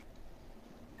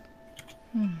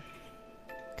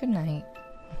Good night.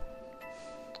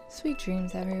 Sweet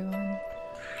dreams, everyone.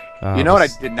 You know what I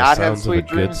did not have sweet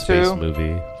good dreams space to?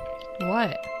 movie.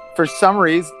 What? For some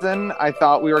reason, I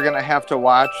thought we were going to have to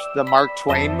watch the Mark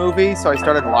Twain movie, so I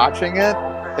started watching it.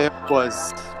 It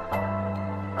was...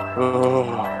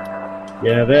 Oh.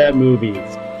 Yeah, that movie.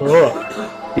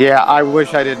 Ugh. Yeah, I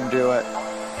wish I didn't do it.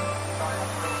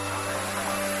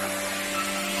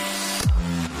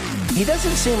 He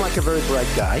doesn't seem like a very bright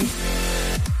guy.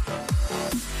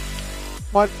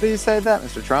 What do you say that,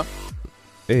 Mr. Trump?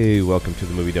 Hey, welcome to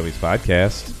the Movie Dummies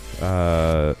podcast.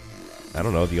 I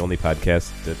don't know, the only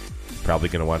podcast that's probably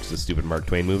going to watch the stupid Mark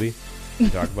Twain movie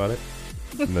and talk about it.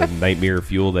 And the nightmare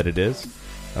fuel that it is.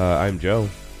 I'm Joe.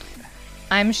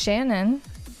 I'm Shannon.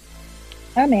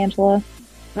 I'm Angela.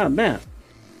 Oh, Matt.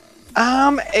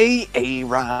 I'm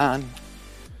Aaron.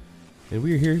 And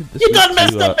we're here this You week done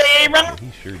messed to, up, Aaron!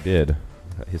 He sure did.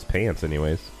 His pants,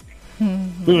 anyways.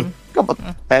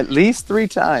 At least 3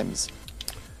 times.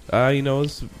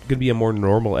 It's going to be a more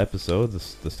normal episode,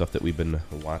 the stuff that we've been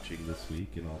watching this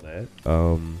week and all that.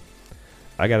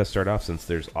 I got to start off, since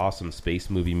there's awesome space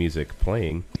movie music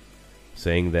playing,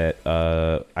 saying that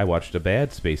I watched a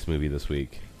bad space movie this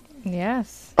week.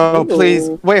 Yes. Oh, Ooh. please.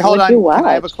 Wait, hold What'd you on. Can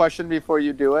I have a watch? question before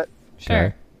you do it? Sure.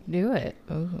 Okay. Do it.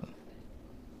 Ooh.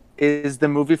 Is the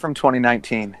movie from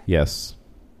 2019? Yes.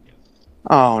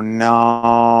 Oh,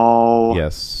 no.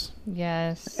 Yes.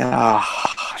 Yes.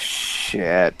 Oh,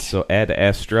 shit. So Ad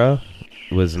Astra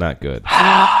was not good.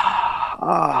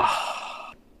 Oh,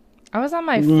 I was on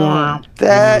my phone.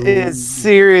 that is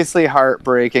seriously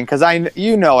heartbreaking because I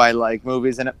like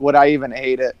movies, and would I even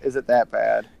hate it? Is it that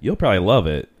bad? You'll probably love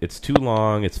it. It's too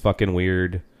long. It's fucking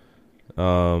weird.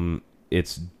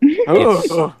 It's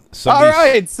All somebody's-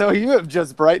 right, so you have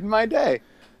just brightened my day.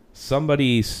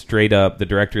 Somebody straight up, the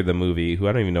director of the movie, who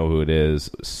I don't even know who it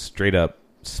is, straight up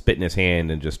spit in his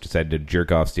hand and just decided to jerk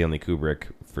off Stanley Kubrick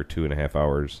for 2.5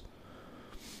 hours.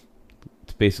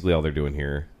 It's basically all they're doing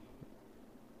here.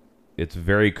 It's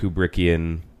very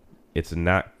Kubrickian. It's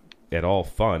not at all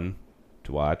fun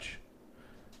to watch.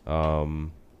 I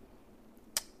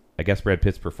guess Brad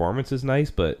Pitt's performance is nice,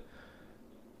 but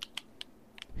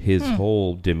his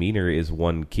whole demeanor is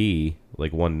one key,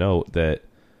 like one note that,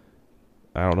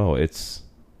 I don't know, it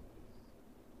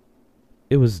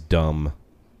was dumb.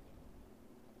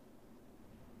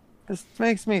 This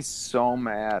makes me so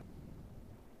mad.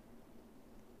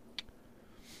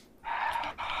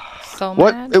 So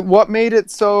mad. What made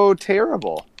it so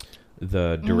terrible?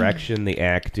 The direction, the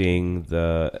acting,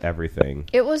 the everything.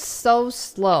 It was so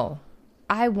slow.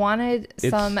 I wanted It's-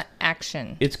 some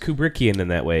action. It's Kubrickian in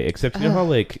that way, except you know how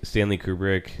like Stanley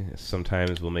Kubrick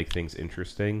sometimes will make things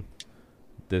interesting?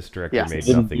 This director Yes. made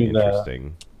Didn't nothing do that.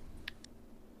 interesting.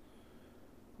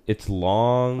 It's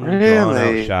long, Really?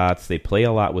 drawn-out shots. They play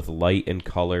a lot with light and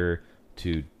color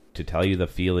to tell you the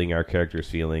feeling our character's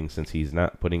feeling, since he's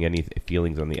not putting any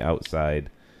feelings on the outside.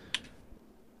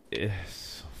 It's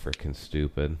so freaking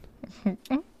stupid.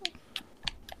 Yep.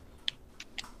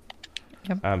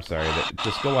 I'm sorry.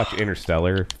 Just go watch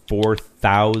Interstellar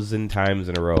 4,000 times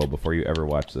in a row before you ever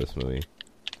watch this movie.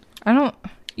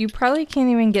 You probably can't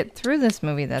even get through this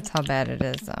movie. That's how bad it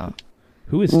is, though.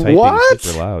 Who is typing What?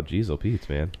 super loud? Jeez, oh Pete's,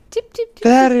 man. Tip, tip, tip.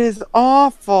 That is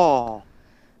awful.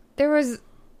 There was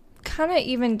kind of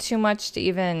even too much to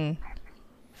even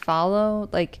follow.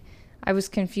 Like, I was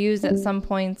confused at some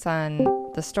points on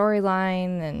the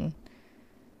storyline, and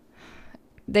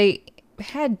they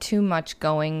had too much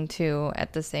going to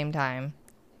at the same time.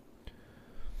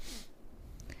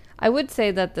 I would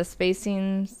say that the space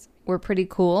scenes were pretty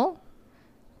cool.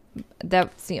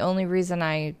 That's the only reason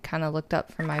I kind of looked up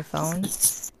from my phone.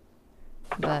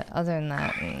 But other than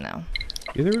that, no.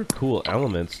 Yeah, there were cool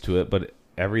elements to it, but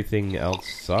everything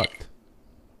else sucked.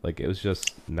 Like, it was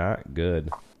just not good.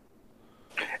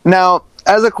 Now,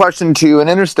 as a question to you, in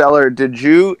Interstellar, did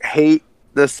you hate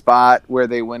the spot where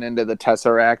they went into the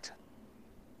Tesseract?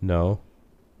 No.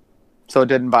 So it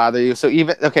didn't bother you?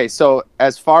 So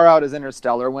as far out as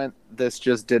Interstellar went, this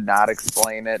just did not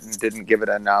explain it and didn't give it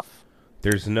enough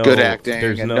There's no good acting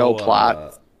there's and no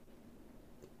plot.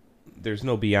 There's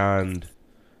no beyond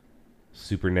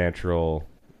supernatural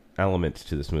elements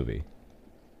to this movie.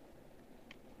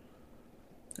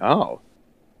 Oh.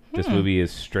 This movie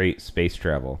is straight space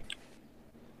travel.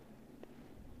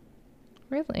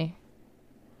 Really?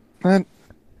 But,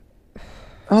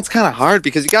 well, it's kind of hard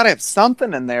because you got to have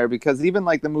something in there, because even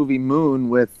like the movie Moon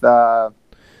with...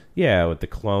 Yeah, with the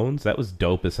clones, that was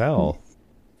dope as hell.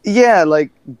 Yeah,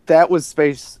 like that was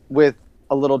space with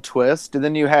a little twist. And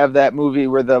then you have that movie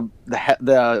where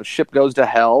the ship goes to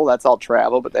hell. That's all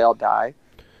travel, but they all die.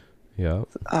 Yeah.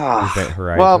 Ah, Event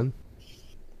Horizon.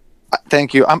 well,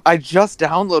 thank you. I just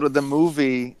downloaded the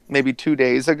movie maybe 2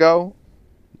 days ago,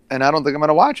 and I don't think I'm going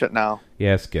to watch it now.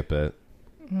 Yeah, skip it.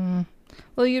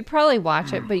 Well, you'd probably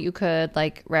watch it, but you could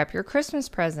like wrap your Christmas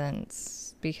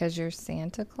presents because you're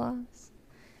Santa Claus.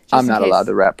 Just I'm in not case- allowed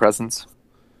to wrap presents.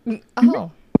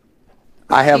 Oh,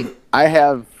 I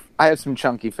have some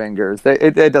chunky fingers.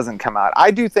 It doesn't come out.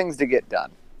 I do things to get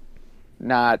done,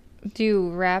 not do you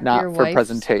wrap Not your for wife's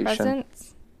presentation.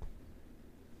 presents?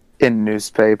 in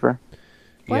newspaper.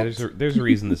 Yeah, What? there's a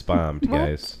reason this bombed,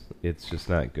 guys. It's just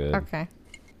not good. Okay.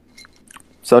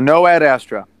 So no Ad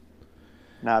Astra.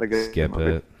 Not a good Skip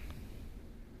movie. it.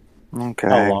 Okay.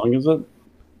 How long is it?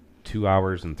 2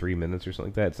 hours and 3 minutes or something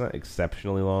like that. It's not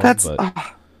exceptionally long, That's but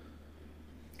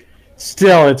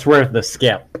Still, it's worth the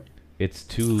skip. it's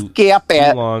too skip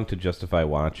it. long to justify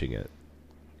watching it.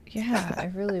 Yeah,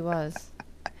 it really was.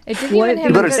 It didn't What even do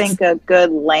have a you good... think a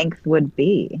good length would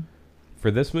be? For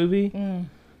this movie,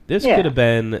 this Yeah. could have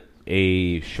been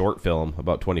a short film,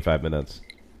 about 25 minutes.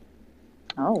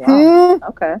 Oh wow.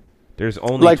 Okay. There's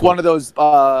only Like one of those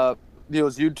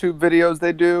YouTube videos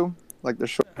they do, like the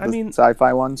short, I mean-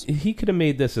 sci-fi ones. He could have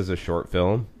made this as a short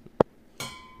film.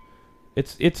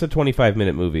 It's a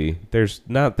 25-minute movie. There's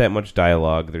not that much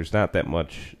dialogue. There's not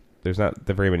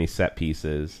very many set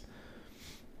pieces.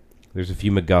 There's a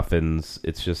few MacGuffins.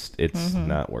 It's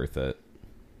not worth it.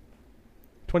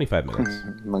 25 minutes.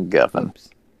 MacGuffin. Oops.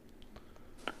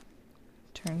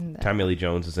 Turn that. Tommy Lee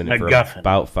Jones is in it for MacGuffin.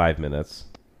 about 5 minutes.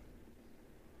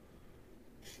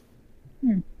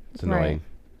 It's Right. annoying.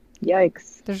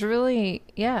 Yikes. There's really,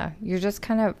 you're just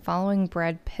kind of following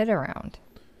Brad Pitt around.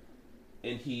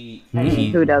 And he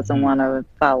Who doesn't want to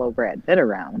follow Brad Pitt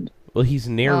around? well, he's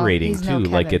narrating he's no too,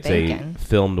 like Kevin it's Bacon. a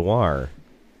film noir.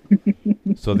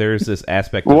 So there's this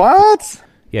aspect of What?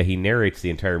 yeah, he narrates the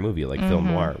entire movie like film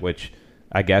noir, which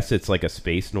I guess it's like a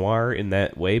space noir in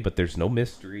that way, but there's no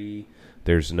mystery,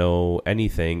 there's no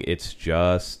anything. It's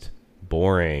just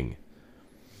boring.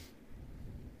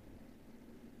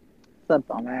 It's a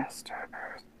bummer.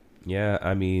 Yeah,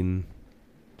 I mean,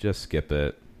 just skip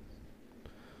it.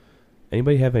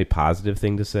 Anybody have a positive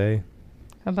thing to say?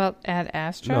 About Ad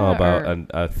Astra? No, about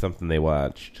or- something they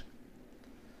watched.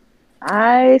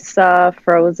 I saw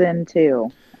Frozen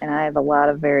 2, and I have a lot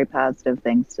of very positive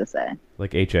things to say.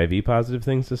 Like HIV positive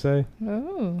things to say?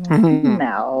 Ooh.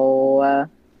 No.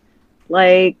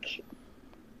 Like,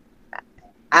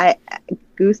 I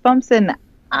goosebumps and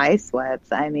eye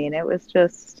sweats. I mean, it was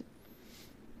just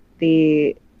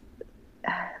Disney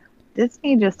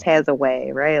just has a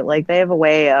way, right? Like, they have a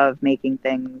way of making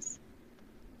things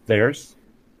Theirs?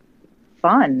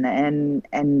 fun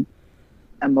and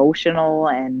emotional,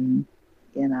 and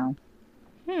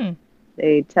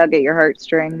they tug at your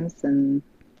heartstrings, and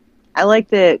I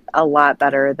liked it a lot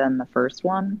better than the first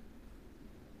one.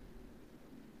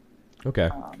 Okay.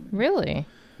 Really?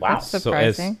 Wow. That's So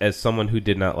surprising. as someone who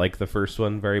did not like the first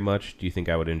one very much, do you think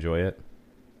I would enjoy it?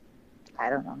 I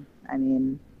don't know. I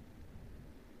mean,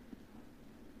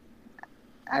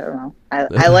 I don't know.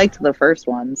 I liked the first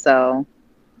one, so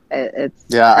it's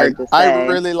hard to say. I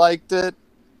really liked it.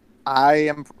 I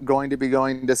am going to be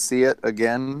going to see it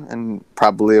again in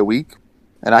probably a week.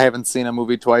 And I haven't seen a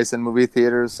movie twice in movie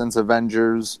theaters since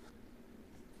Avengers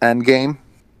Endgame.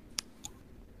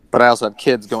 But I also have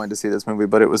kids going to see this movie,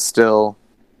 but it was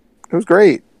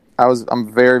great.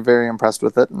 I'm very, very impressed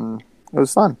with it, and it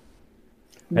was fun.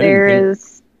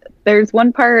 There's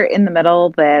one part in the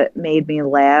middle that made me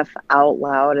laugh out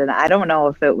loud, and I don't know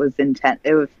if it was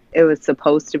it was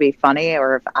supposed to be funny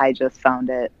or if I just found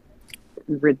it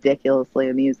ridiculously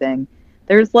amusing.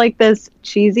 There's like this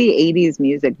cheesy 80s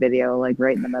music video like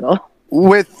right in the middle.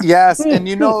 And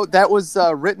that was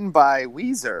written by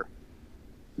Weezer.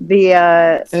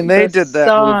 And They did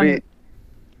that movie.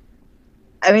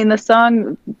 I mean, the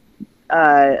song,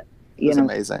 It was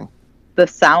amazing. the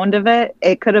sound of it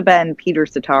could have been Peter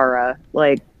Cetera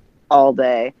like all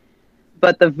day,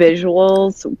 but the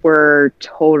visuals were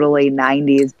totally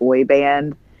 90s boy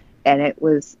band, and it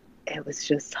was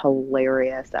just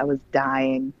hilarious. I was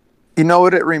dying. You know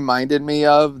what it reminded me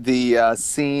of? The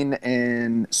scene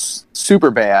in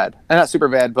Superbad. Not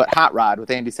Superbad, but Hot Rod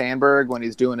with Andy Samberg when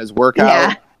he's doing his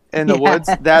workout in the woods.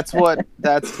 That's what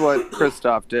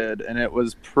Christoph did, and it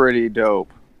was pretty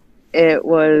dope. It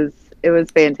was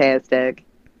fantastic.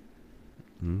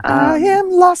 I am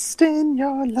lost in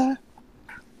your love.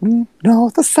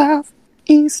 North or south,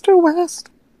 east or west.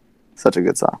 Such a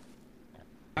good song.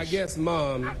 I guess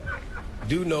Mom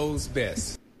knows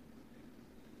best.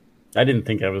 I didn't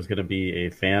think I was going to be a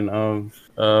fan of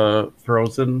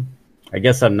Frozen. I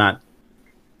guess I'm not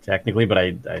technically, but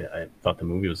I thought the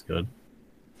movie was good.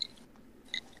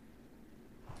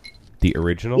 The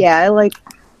original? Yeah, I like.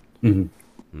 Mhm.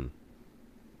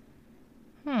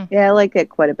 Yeah, I like it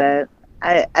quite a bit.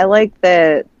 I like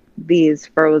that these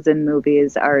Frozen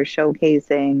movies are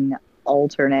showcasing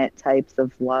alternate types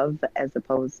of love as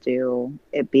opposed to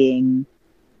it being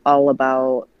all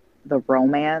about the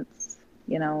romance.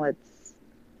 You know,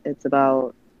 it's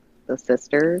about the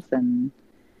sisters and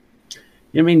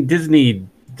I mean, Disney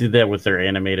did that with their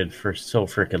animated for so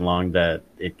freaking long that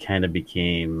it kind of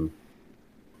became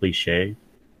cliche.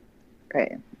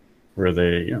 right. Where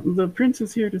the prince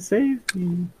is here to save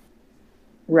me.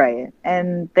 Right.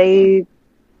 And they,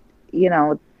 you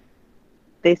know,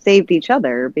 they saved each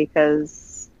other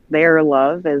because their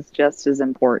love is just as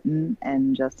important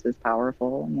and just as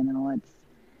powerful. You know,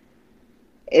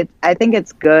 I think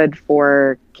it's good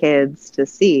for kids to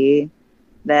see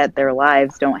that their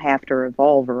lives don't have to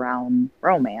revolve around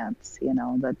romance, you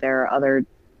know, that there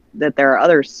are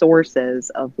other sources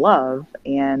of love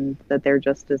and that they're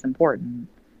just as important.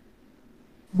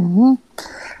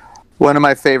 One of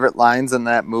my favorite lines in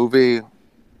that movie.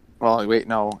 Well, wait,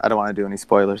 no, I don't want to do any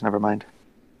spoilers. Never mind.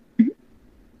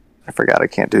 I forgot I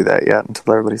can't do that yet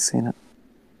until everybody's seen it.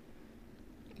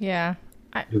 Yeah.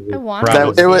 I it want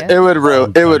Bravo. to It would see it.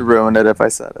 it would ruin it if I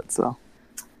said it. So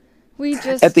We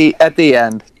just at the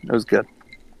end, it was good.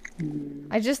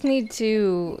 I just need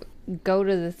to go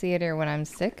to the theater when I'm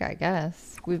sick, I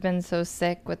guess. We've been so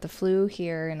sick with the flu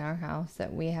here in our house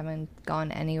that we haven't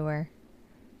gone anywhere.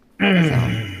 So,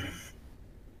 I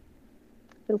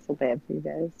feel so bad for you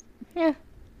guys. yeah,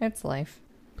 it's life.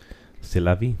 C'est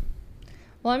la vie.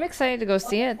 Well, I'm excited to go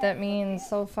see it. That means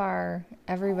so far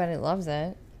everybody loves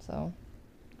it. So,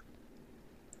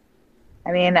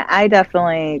 I mean, I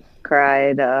definitely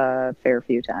cried a fair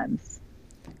few times.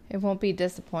 it won't be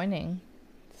disappointing,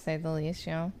 to say the least,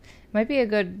 you know. Might be a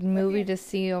good movie to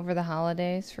see over the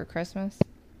holidays for Christmas.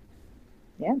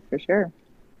 Yeah, for sure.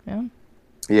 Yeah.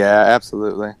 Yeah,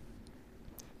 absolutely.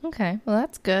 Okay, well,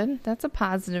 that's good. That's a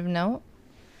positive note.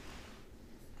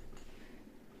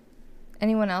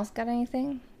 Anyone else got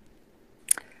anything?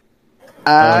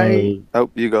 Oh,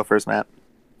 you go first, Matt.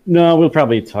 No, we'll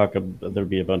probably talk. There'll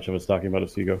be a bunch of us talking about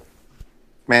it. So you go.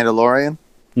 Mandalorian.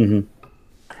 Mm-hmm.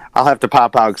 I'll have to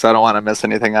pop out because I don't want to miss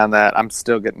anything on that. I'm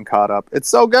still getting caught up. It's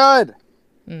so good.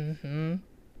 Mm-hmm.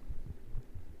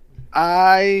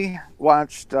 I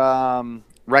watched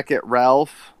Wreck-It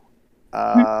Ralph.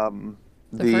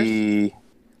 The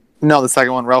No, the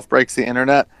second one, Ralph Breaks the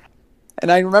Internet.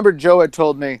 And I remember Joe had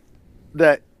told me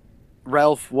that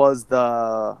Ralph was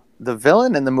the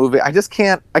villain in the movie. I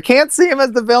can't see him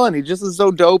as the villain. He just is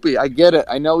so dopey. I get it.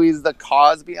 I know he's the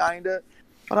cause behind it.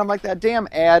 But I'm like, that damn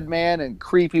ad man and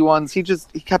creepy ones, he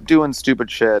kept doing stupid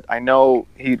shit. I know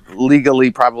he legally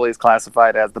probably is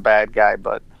classified as the bad guy,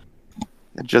 but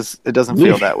it doesn't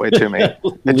feel that way to me.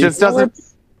 It just doesn't.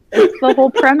 It's the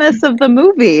whole premise of the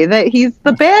movie that he's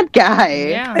the bad guy.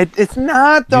 Yeah. It's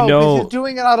not, though, You know- because he's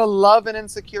doing it out of love and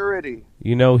insecurity.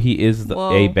 You know he is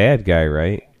Whoa. a bad guy,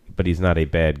 right? But he's not a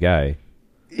bad guy.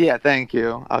 Yeah, thank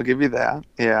you. I'll give you that.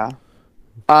 Yeah.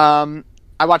 I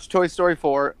watched Toy Story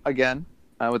 4 again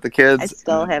with the kids. I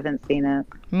still haven't seen it.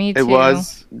 Me too.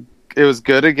 It was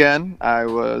good again. I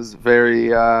was very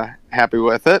happy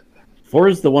with it. 4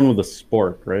 is the one with the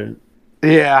spork, right?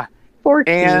 Yeah.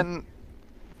 14. And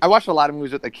I watched a lot of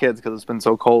movies with the kids because it's been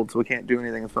so cold, so we can't do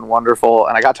anything. It's been wonderful.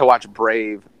 And I got to watch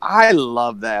Brave. I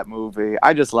love that movie.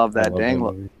 I just love I that love dang.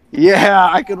 that movie. Yeah,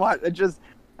 I could watch it. Just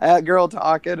that girl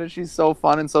talking, and she's so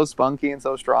fun and so spunky and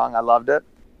so strong. I loved it.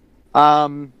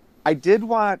 I did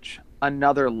watch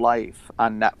Another Life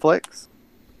on Netflix.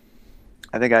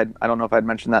 I think I don't know if I'd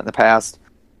mentioned that in the past.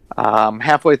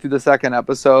 Halfway through the second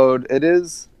episode,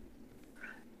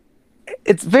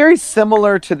 it's very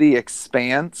similar to The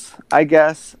Expanse, I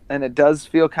guess, and it does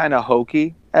feel kind of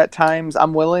hokey at times.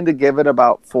 I'm willing to give it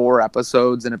about 4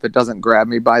 episodes, and if it doesn't grab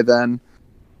me by then,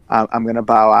 I'm going to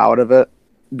bow out of it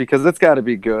because it's got to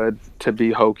be good to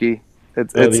be hokey.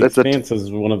 The Expanse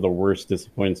is one of the worst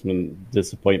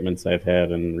disappointments I've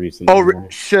had in recent.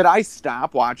 Should I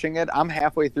stop watching it? I'm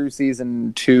halfway through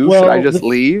season 2. Well, should I just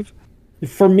leave?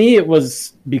 For me, it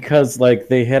was because like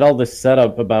they had all this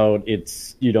setup about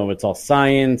it's all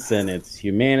science and it's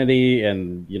humanity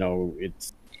and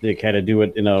they kind of do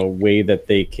it in a way that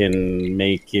they can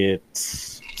make it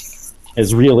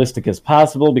as realistic as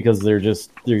possible because they're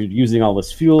using all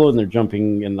this fuel and they're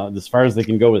jumping and as far as they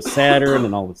can go with Saturn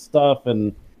and all this stuff.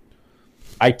 And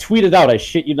I tweeted out, I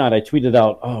shit you not,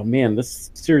 oh man, this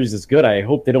series is good. I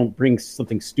hope they don't bring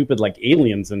something stupid like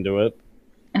aliens into it.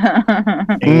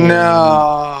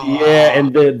 No. Yeah,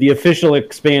 and the official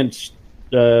Expanse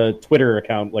Twitter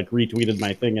account like retweeted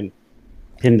my thing and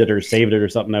pinned it or saved it or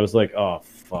something. I was like, oh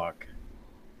fuck.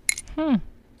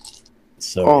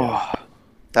 So yeah.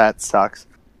 That sucks.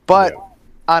 But Yeah.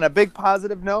 on a big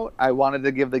positive note, I wanted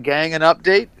to give the gang an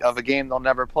update of a game they'll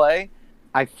never play.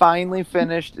 I finally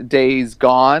finished Days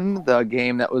Gone, the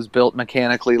game that was built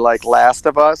mechanically like Last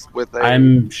of Us.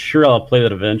 I'm sure I'll play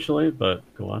that eventually, but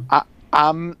go on.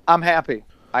 I'm happy.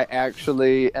 I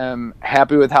actually am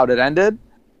happy with how it ended.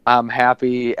 I'm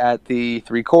happy at the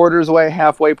 3/4 way,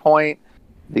 halfway point.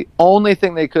 The only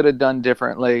thing they could have done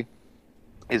differently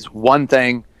is one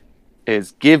thing,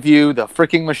 is give you the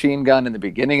freaking machine gun in the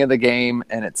beginning of the game,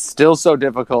 and it's still so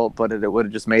difficult, but it would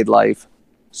have just made life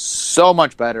so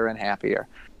much better and happier.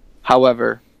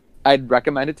 However, I'd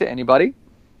recommend it to anybody.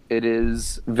 It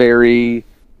is very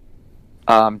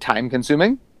time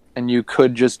consuming, and you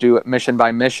could just do it mission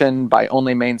by mission by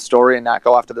only main story and not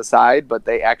go off to the side, but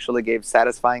they actually gave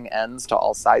satisfying ends to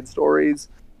all side stories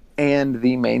and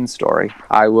the main story.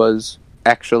 I was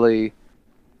actually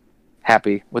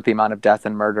happy with the amount of death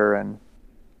and murder and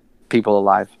people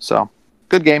alive. So,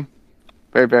 good game.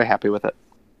 Very, very happy with it.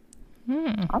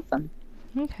 Awesome.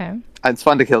 Okay. It's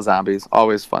fun to kill zombies.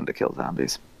 Always fun to kill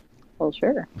zombies. Well,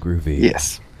 sure. Groovy.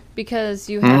 Yes. Because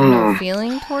you have no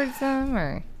feeling towards them,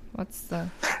 or what's the...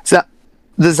 So,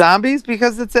 the zombies,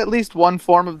 because it's at least one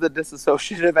form of the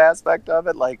disassociative aspect of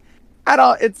it. Like,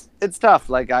 it's tough.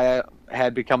 Like, I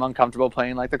had become uncomfortable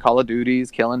playing like the Call of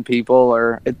Duties, killing people,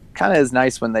 or it kind of is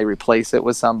nice when they replace it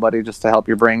with somebody just to help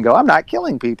your brain go, I'm not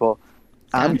killing people.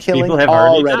 I'm killing People have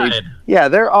already. died. Yeah,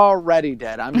 they're already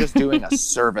dead. I'm just doing a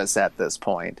service at this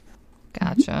point.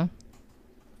 Gotcha.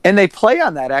 And they play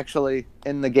on that actually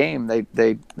in the game.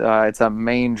 They it's a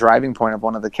main driving point of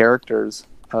one of the characters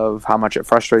of how much it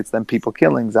frustrates them people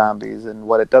killing zombies and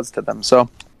what it does to them. So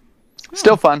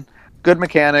still fun. Good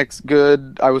mechanics,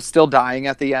 good. I was still dying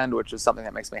at the end, which is something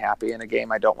that makes me happy in a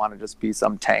game. I don't want to just be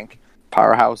some tank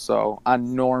powerhouse. So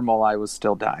on normal, I was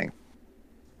still dying.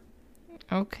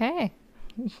 Okay.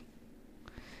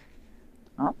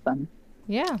 Awesome.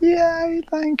 Yeah. Yeah,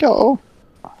 thank you.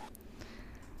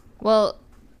 Well,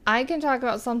 I can talk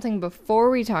about something before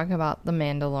we talk about The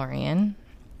Mandalorian,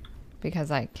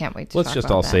 because I can't wait to Let's talk just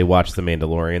about all that. say watch The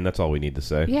Mandalorian. That's all we need to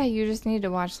say. Yeah, you just need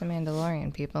to watch The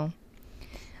Mandalorian, people.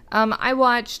 I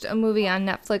watched a movie on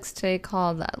Netflix today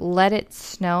called Let It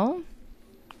Snow.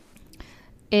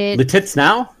 The tits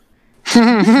now?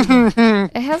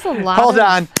 It has a lot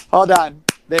Hold on.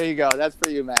 There you go. That's for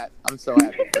you, Matt. I'm so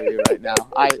happy for you right now.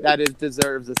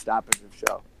 Deserves a stoppage of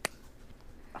show.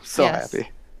 I'm so Yes. happy.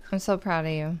 I'm so proud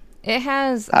of you. It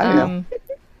has, I know.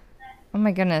 oh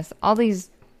my goodness, all these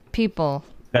people.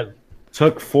 That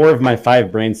took 4 of my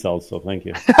 5 brain cells, so thank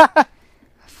you.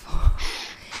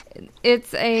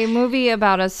 It's a movie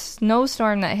about a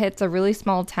snowstorm that hits a really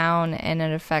small town, and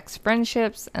it affects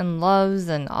friendships and loves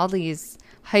and all these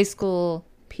high school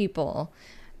people.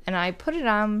 And I put it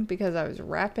on because I was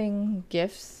wrapping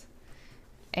gifts,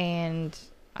 and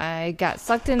I got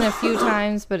sucked in a few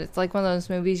times, but it's like one of those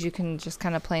movies you can just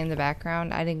kind of play in the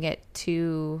background. I didn't get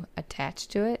too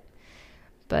attached to it,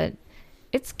 but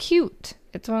it's cute.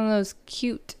 It's one of those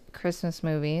cute Christmas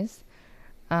movies.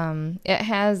 It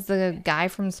has the guy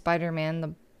from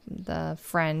Spider-Man, the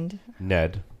friend,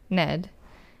 Ned. Ned.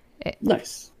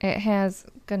 Nice. It has,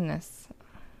 goodness.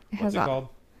 It What's has it called?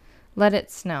 Let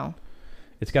It Snow.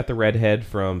 It's got the redhead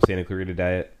from Santa Clarita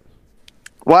Diet.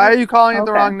 Why are you calling it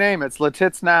the Okay. wrong name? It's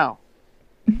Letits Now.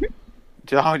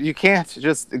 You can't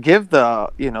just give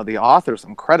the author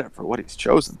some credit for what he's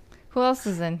chosen. Who else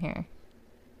is in here?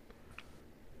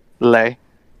 Lay.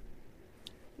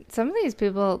 Some of these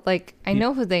people, like, I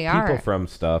know who they are. People from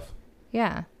stuff.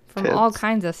 Yeah, from Kids. all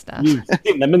kinds of stuff. You've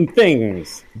seen them in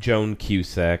things. Joan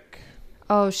Cusack.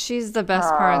 Oh, she's the best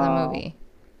part of the movie.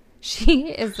 She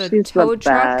is a She's tow the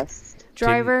truck best.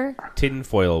 driver,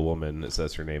 Tinfoil Woman, it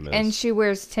says her name is. and she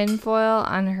wears tinfoil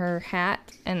on her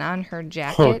hat and on her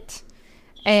jacket.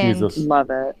 And Jesus. Love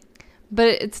it. but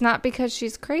it's not because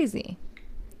she's crazy.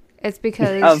 It's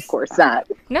because Of course not.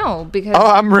 no, because Oh,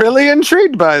 I'm really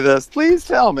intrigued by this. Please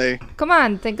tell me. come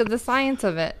on, think of the science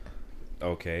of it.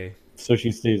 Okay. So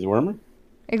she stays warmer?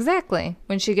 Exactly.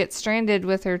 When she gets stranded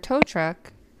with her tow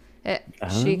truck,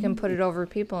 she can put it over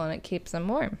people and it keeps them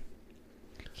warm.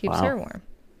 Keeps Wow. her warm.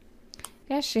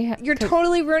 Yeah, You're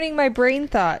totally ruining my brain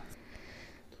thought.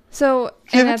 So,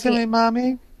 Give and it to me,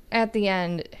 mommy. at the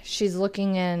end, she's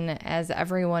looking in as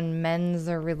everyone mends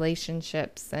their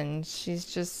relationships, and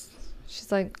she's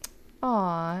like,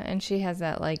 aw, and she has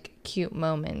that like cute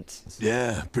moment.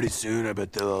 Yeah, pretty soon I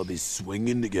bet they'll all be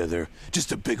swinging together.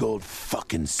 Just a big old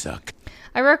fucking suck.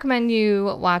 I recommend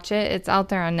you watch it. It's out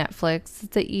there on Netflix.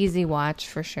 It's an easy watch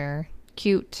for sure.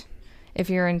 Cute if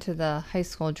you're into the high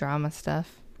school drama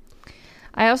stuff.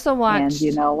 I also watched... And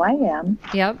you know I am.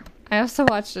 Yep. I also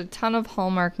watched a ton of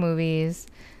Hallmark movies.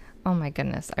 Oh my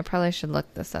goodness. I probably should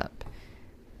look this up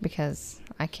because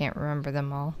I can't remember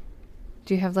them all.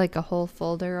 Do you have like a whole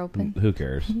folder open? Who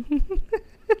cares?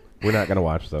 We're not going to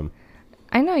watch them.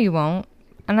 I know you won't.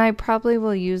 And I probably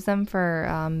will use them for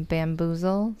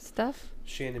Bamboozle stuff.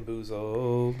 Shannon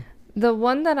Boozle. The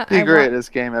one that The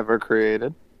greatest game ever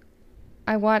created.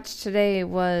 I watched today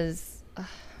was...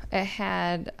 it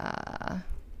had... I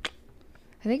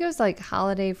think it was like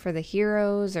Holiday for the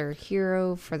Heroes or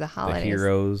Hero for the Holidays. The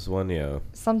Heroes one, yeah.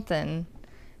 Something.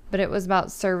 But it was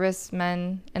about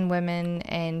servicemen and women,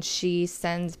 and she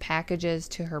sends packages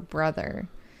to her brother.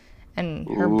 And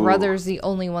her brother's the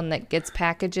only one that gets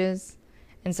packages.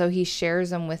 And so he shares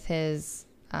them with his,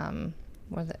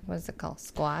 what is it called?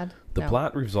 Squad? The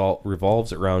plot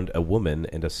revolves around a woman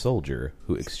and a soldier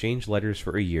who exchange letters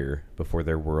for a year before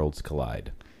their worlds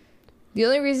collide. The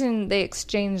only reason they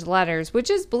exchange letters, which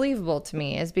is believable to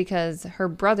me, is because her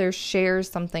brother shares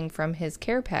something from his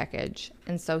care package.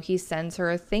 And so he sends her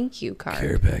a thank you card.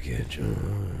 Care package.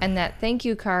 And that thank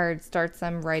you card starts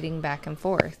them writing back and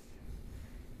forth.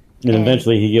 And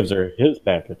eventually he gives her his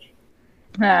package.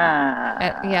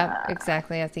 Yeah,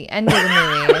 exactly. At the end of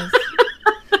the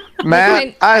movie.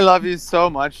 Matt, I love you so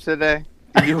much today.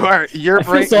 Your I feel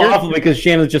brain. so awful because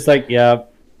Shannon's just like, yeah,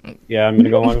 I'm going to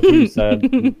go along with what you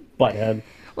said. Butthead.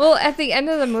 Well, at the end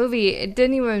of the movie, it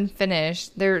didn't even finish.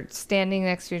 They're standing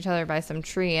next to each other by some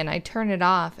tree, and I turn it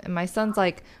off, and my son's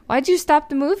like, why'd you stop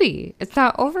the movie? It's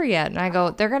not over yet. And I go,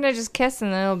 they're going to just kiss,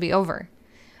 and then it'll be over.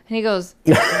 And he goes,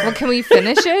 well, can we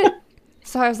finish it?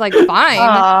 So I was like, fine.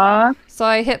 Aww. So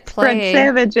I hit play. Prince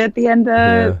Savage at the end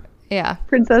of Yeah.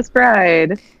 Princess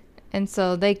Bride. And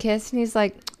so they kiss, and he's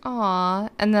like, aw.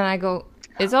 And then I go,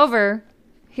 it's over.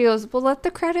 He goes, well, let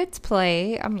the credits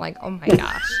play. I'm like, oh my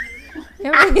gosh. You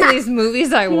know how many of these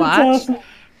movies I watch? I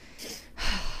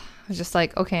was just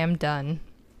like, okay, I'm done.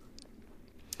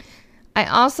 I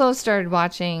also started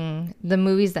watching The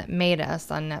Movies That Made Us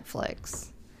on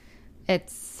Netflix.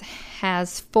 It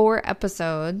has 4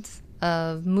 episodes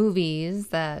of movies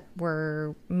that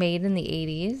were made in the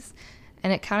 80s.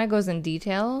 And it kind of goes in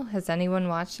detail. Has anyone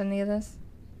watched any of this?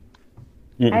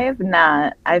 I have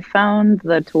not. I found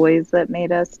the Toys That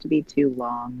Made Us to be too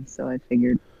long, so I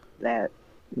figured that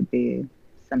would be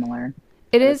similar.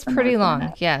 It is pretty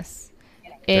long, yes.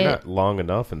 They're not long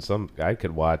enough, and some I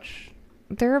could watch.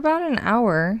 They're about an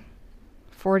hour,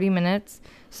 40 minutes.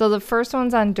 So the first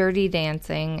one's on Dirty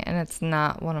Dancing, and it's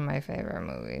not one of my favorite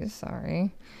movies,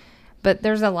 sorry. But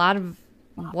there's a lot of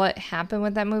what happened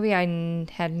with that movie I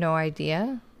had no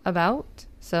idea about.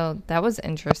 So that was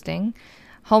interesting.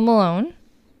 Home Alone.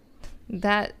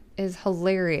 That is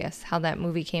hilarious how that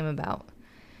movie came about.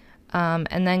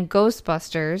 And then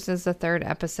Ghostbusters is the 3rd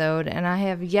episode, and I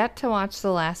have yet to watch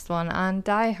the last one on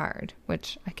Die Hard,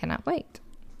 which I cannot wait.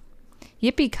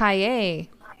 Yippee-ki-yay.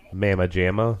 Mama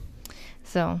Jamma.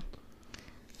 So,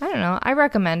 I don't know. I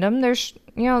recommend them.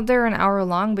 They're an hour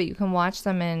long, but you can watch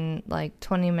them in like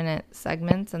 20-minute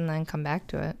segments and then come back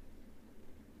to it.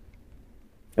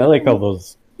 I like all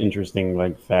those interesting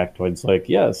factoids. Like,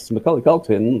 yes, Macaulay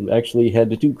Culkin actually had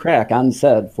to do crack on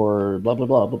set for blah blah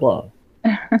blah blah blah.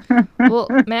 Well,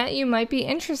 Matt, you might be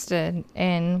interested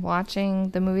in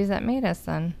watching The Movies That Made Us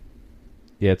then.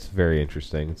 Yeah, it's very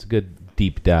interesting. It's a good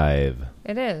deep dive.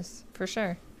 It is, for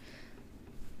sure.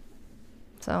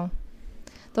 So,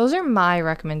 those are my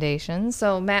recommendations.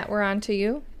 So, Matt, we're on to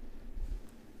you.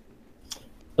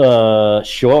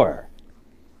 Sure.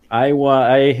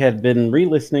 I had been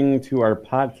re-listening to our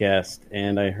podcast,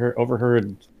 and I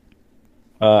overheard.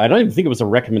 I don't even think it was a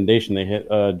recommendation. They hit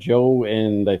Joe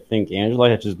and I think Angela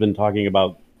had just been talking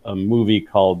about a movie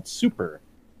called Super.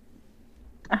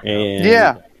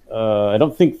 And I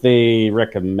don't think they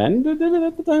recommended it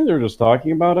at the time. They were just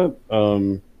talking about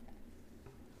it.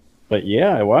 But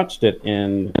yeah, I watched it,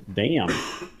 and damn,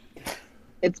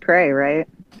 It's Prey, right?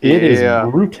 it is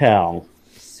brutal.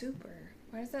 Super.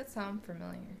 Why does that sound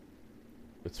familiar?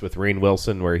 It's with Rainn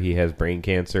Wilson, where he has brain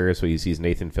cancer, so he sees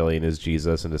Nathan Fillion as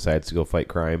Jesus and decides to go fight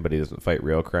crime, but he doesn't fight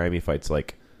real crime. He fights,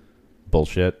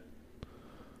 bullshit.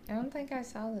 I don't think I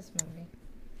saw this movie.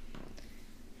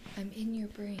 I'm in your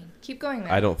brain. Keep going,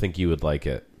 Matt. I don't think you would like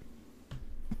it.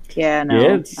 Yeah, no. Yeah, I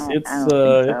don't think it's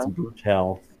so.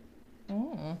 brutal.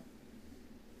 Oh.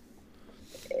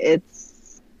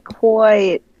 It's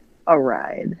quite a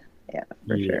ride. Yeah,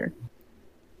 for sure.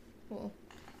 Cool.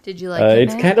 Did you like it?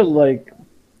 It's Matt? kind of like,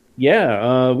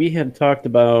 we had talked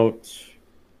about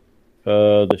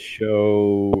the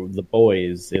show The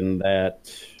Boys in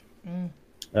that,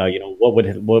 what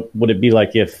would it be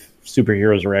like if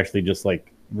superheroes were actually just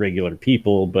like regular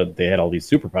people, but they had all these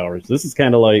superpowers? This is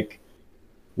kind of like,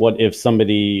 what if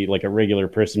somebody, like a regular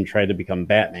person, tried to become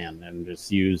Batman and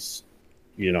just use,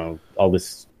 all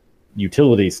this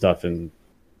utility stuff and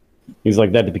things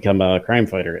like that to become a crime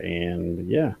fighter? And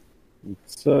yeah,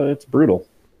 it's brutal.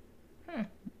 Quite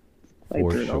For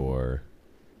brutal. sure.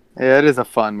 Yeah, it is a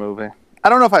fun movie. I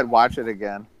don't know if I'd watch it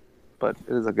again, but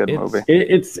it is a good movie.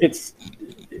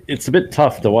 It's a bit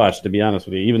tough to watch, to be honest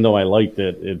with you. Even though I liked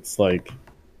it, it's like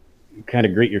you kind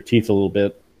of grate your teeth a little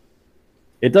bit.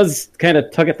 It does kind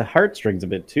of tug at the heartstrings a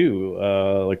bit too,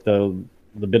 like the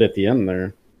bit at the end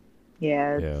there.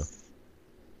 Yeah.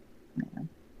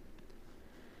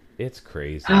 It's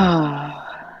crazy.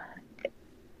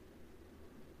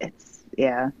 It's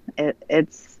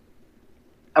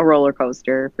a roller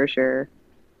coaster for sure.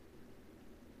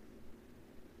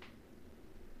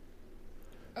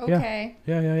 Okay.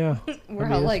 Yeah.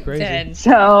 We're all like crazy. dead.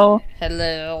 So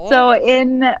Hello.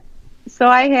 So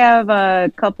I have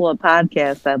a couple of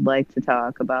podcasts I'd like to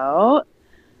talk about.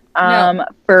 No.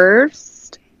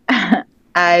 First,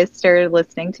 I started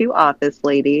listening to Office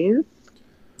Ladies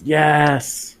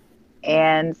Yes.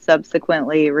 and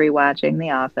subsequently rewatching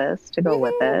The Office to go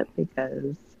with it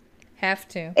because Have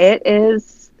to. it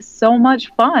is so much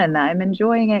fun. I'm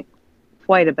enjoying it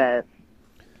quite a bit.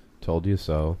 Told you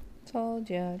so. Told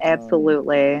you.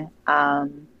 Absolutely.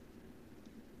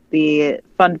 The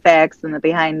fun facts and the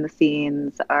behind the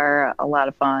scenes are a lot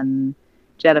of fun.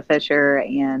 Jetta Fisher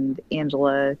and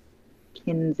Angela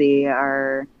Kinsey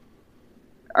are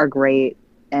great,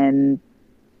 and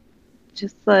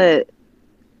just the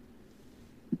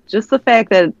fact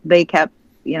that they kept,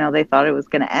 they thought it was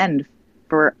going to end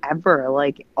forever,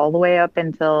 like all the way up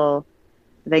until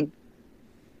I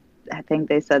think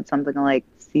they said something like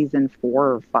season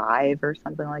 4 or 5 or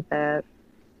something like that.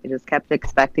 They just kept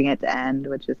expecting it to end,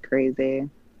 which is crazy.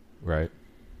 Right.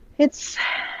 It's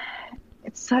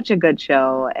such a good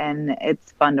show, and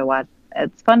it's fun to watch.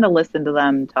 It's fun to listen to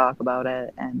them talk about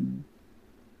it, and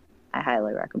I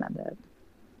highly recommend it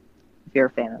if you're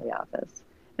a fan of The Office.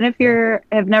 And if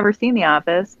have never seen The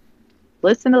Office,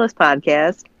 listen to this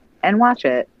podcast and watch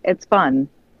it. It's fun.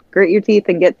 Grit your teeth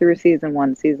and get through season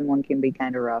 1. Season 1 can be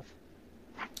kind of rough.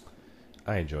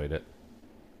 I enjoyed it.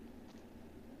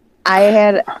 I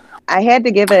had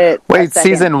to give it. Wait,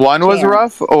 season 1 was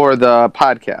rough, or the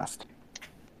podcast?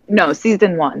 No,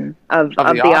 season 1 of The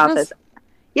Office.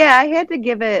 Yeah, I had to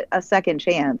give it a second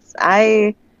chance.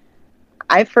 I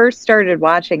first started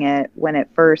watching it when it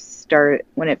first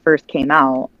came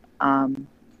out, and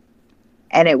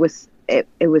it was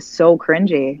so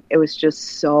cringy. It was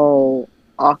just so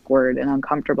awkward and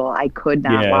uncomfortable. I could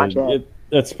not watch it.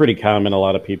 That's pretty common. A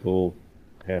lot of people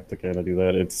have to kind of do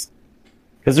that. It's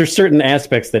because there's certain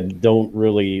aspects that don't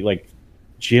really like.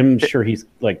 Jim, sure, he's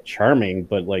like charming,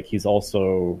 but like he's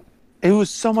also. It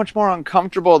was so much more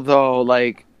uncomfortable though.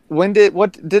 Like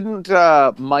didn't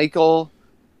Michael?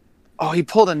 Oh, he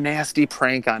pulled a nasty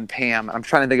prank on Pam. I'm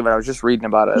trying to think of it. I was just reading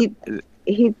about it.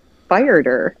 He fired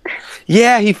her.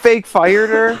 Yeah, he fake fired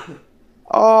her.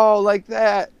 Oh, like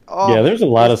that. Oh, yeah, there's a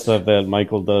lot of stuff that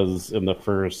Michael does in the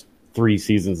first 3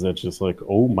 seasons that's just like,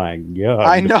 oh my god.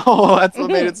 I know. That's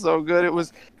what made it so good. It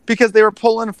was because they were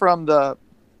pulling from the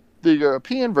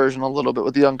European version a little bit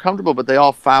with the uncomfortable, but they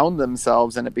all found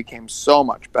themselves, and it became so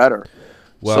much better.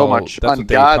 Well, so much that's what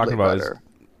they were talking ungodly about better.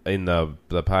 In the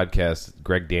podcast,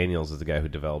 Greg Daniels is the guy who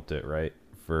developed it, right,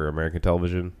 for American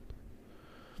television.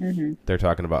 Mm-hmm. They're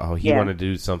talking about how he wanted to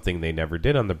do something they never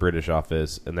did on the British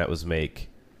Office, and that was make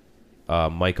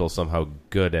Michael somehow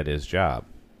good at his job.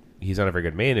 He's not a very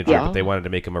good manager, but they wanted to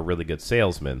make him a really good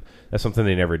salesman. That's something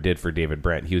they never did for David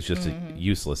Brent. He was just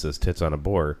useless as tits on a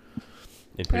board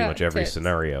in pretty much every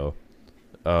scenario.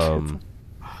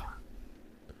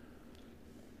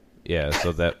 Yeah,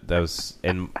 so that was...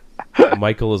 And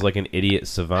Michael is like an idiot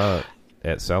savant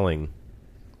at selling.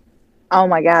 Oh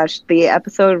my gosh, the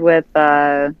episode with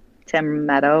Tim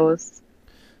Meadows.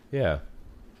 Yeah.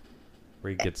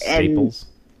 Where he gets staples.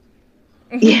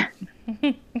 Yeah.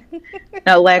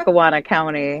 No, Lackawanna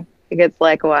County. He gets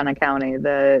Lackawanna County.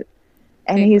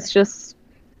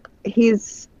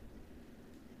 He's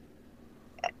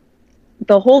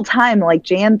the whole time, like,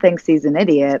 Jan thinks he's an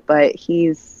idiot, but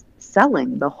he's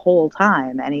selling the whole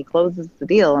time, and he closes the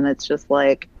deal, and it's just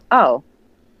like, oh,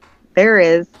 there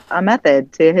is a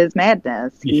method to his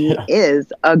madness. He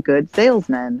is a good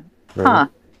salesman. Right. Huh.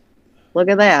 Look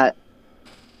at that.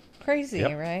 Crazy,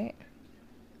 Yep. right?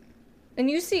 And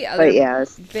you see other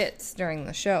yes. bits during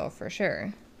the show for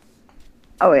sure.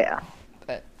 Oh yeah.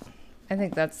 But I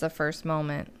think that's the first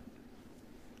moment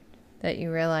that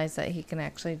you realize that he can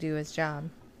actually do his job.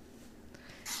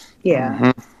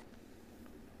 Yeah.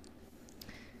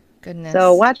 Goodness.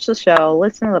 So watch the show,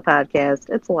 listen to the podcast.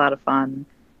 It's a lot of fun.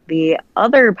 The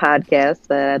other podcast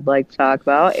that I'd like to talk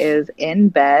about is In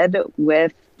Bed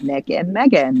with Nick and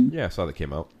Megan. Yeah, I saw that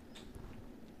came out.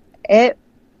 It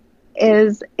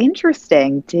is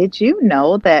interesting. Did you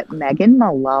know that Megan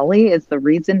Mullally is the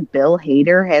reason Bill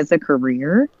Hader has a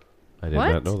career? I did What?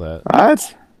 not know that.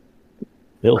 What?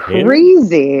 Bill Hader?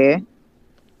 Crazy.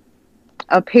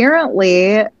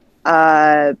 Apparently,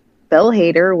 Bill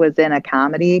Hader was in a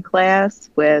comedy class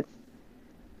with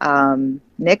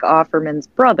Nick Offerman's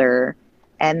brother,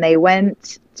 and they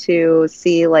went to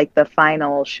see like the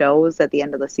final shows at the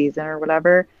end of the season or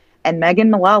whatever. And Megan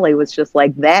Mullally was just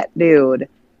like, that dude,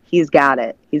 he's got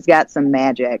it. He's got some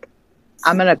magic.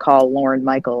 I'm gonna call Lorne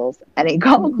Michaels, and he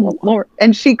called Lorne,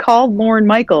 and she called Lorne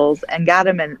Michaels and got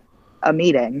him in a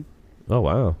meeting, Oh,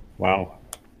 wow. Wow.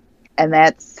 and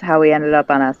that's how he ended up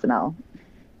on SNL.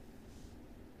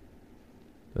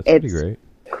 That's pretty It's- great.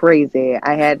 Crazy.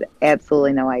 I had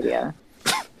absolutely no idea.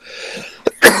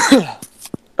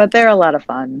 But they're a lot of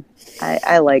fun.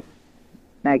 I like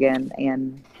Megan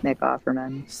and Nick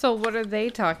Offerman. So what are they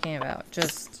talking about?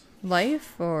 Just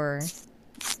life or?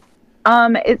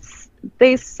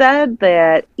 They said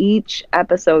that each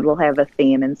episode will have a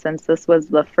theme, and since this was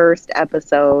the first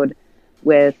episode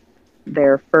with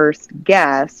their first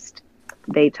guest,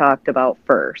 they talked about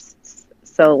firsts.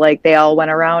 So like they all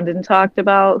went around and talked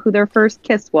about who their first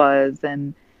kiss was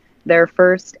and their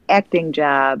first acting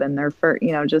job and their first,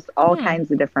 just all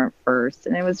kinds of different firsts.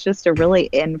 And it was just a really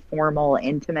informal,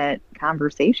 intimate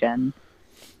conversation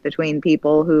between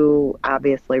people who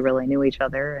obviously really knew each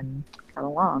other and got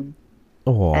along.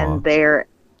 Oh, And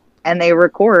they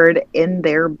record in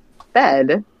their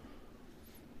bed.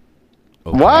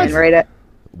 What? And right at,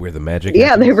 Where the magic yeah,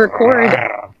 happens? they record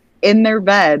in their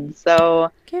bed.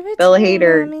 So Give it Bill to me,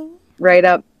 Hader Mommy.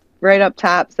 right up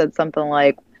top said something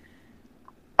like,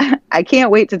 I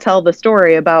can't wait to tell the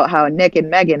story about how Nick and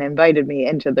Megan invited me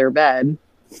into their bed.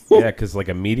 Yeah, because like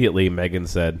immediately Megan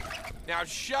said, Now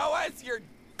show us your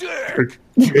dick.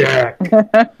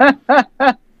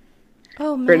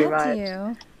 Oh, Pretty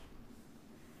Matthew.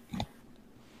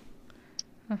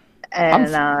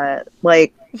 And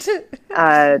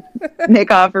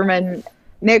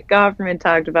Nick Offerman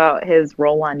talked about his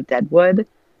role on Deadwood.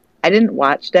 I didn't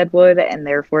watch Deadwood and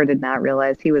therefore did not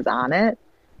realize he was on it.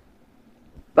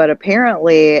 But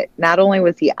apparently, not only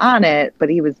was he on it, but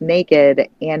he was naked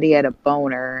and he had a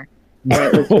boner. And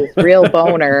it was his real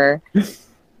boner.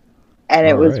 And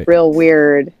it All was right. real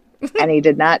weird. And he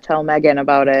did not tell Megan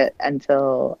about it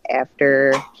until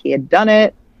after he had done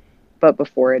it, but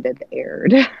before it had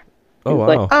aired. "Oh He's wow,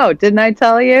 like, oh, didn't I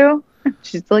tell you?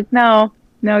 She's like, no,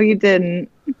 you didn't.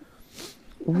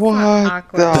 What?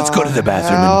 Awkward. the Let's go to the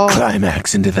bathroom hell? and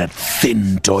climax into that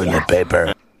thin toilet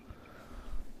paper.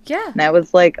 Yeah. And that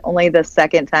was like only the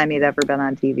second time he'd ever been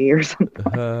on TV or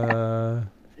something.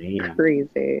 Damn.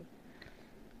 Crazy.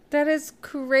 That is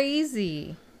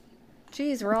crazy.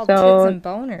 Jeez, we're all So- tits and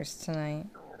boners tonight.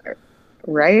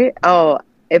 Right? Oh,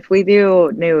 if we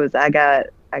do news, I got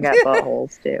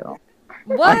buttholes too.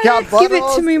 What? I got Give it to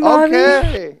buttholes? me, Mommy.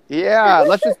 Okay. Yeah,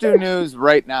 let's just do news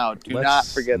right now. Do not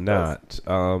Let's forget this. not.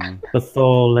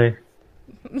 Pathole.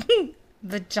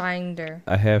 Vagina.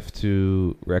 I have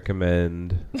to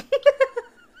recommend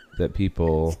that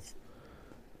people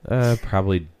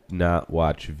probably not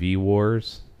watch V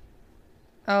Wars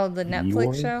Oh, the Netflix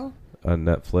Yours? show? on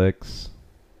Netflix.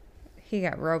 He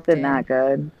got roped Did in. not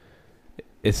good.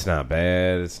 It's not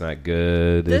bad. It's not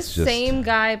good. This It's just same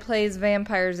guy plays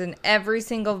vampires in every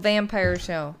single vampire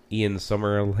show. Ian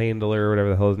Somerhalder or whatever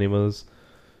the hell his name was.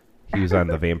 He was on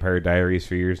the Vampire Diaries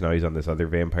for years. Now he's on this other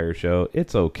vampire show.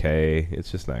 It's okay.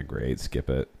 It's just not great. Skip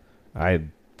it. I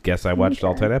guess I watched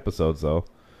all 10 episodes though.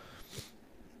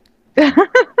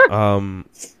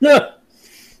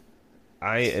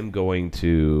 I am going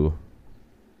to.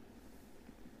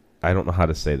 I don't know how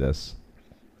to say this.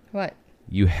 What?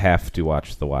 You have to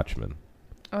watch The Watchmen.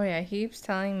 Oh, yeah, he keeps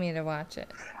telling me to watch it.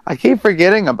 I keep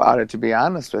forgetting about it, to be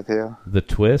honest with you. The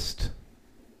twist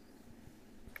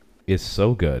is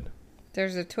so good.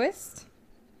 There's a twist?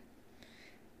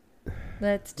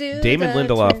 Let's do Damon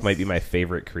the Lindelof twist. might be my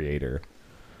favorite creator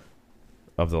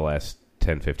of the last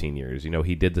 10, 15 years. You know,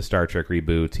 he did the Star Trek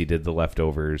reboots. He did The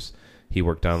Leftovers. He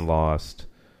worked on Lost.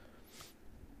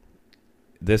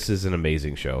 This is an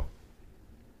amazing show.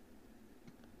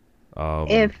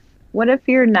 If What if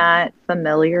you're not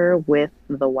familiar with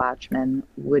The Watchmen?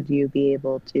 Would you be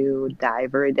able to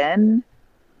dive right in?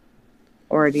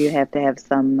 Or do you have to have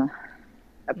some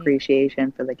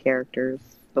appreciation for the characters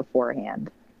beforehand?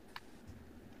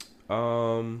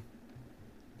 I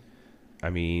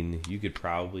mean, you could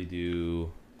probably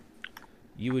do.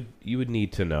 You would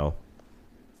need to know.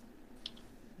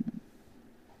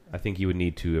 I think you would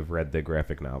need to have read the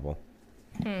graphic novel.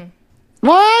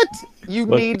 What? You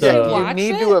But, need watch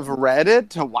to have read it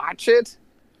to watch it?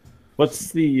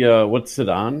 What's it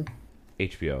on?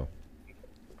 HBO.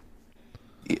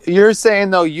 You're saying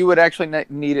though you would actually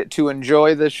need it to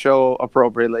enjoy the show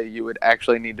appropriately. You would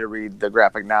actually need to read the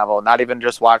graphic novel, not even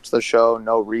just watch the show.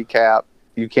 No recap.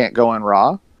 You can't go in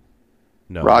raw.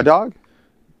 No. Raw dog.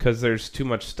 Because there's too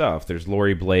much stuff. There's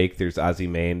Laurie Blake. There's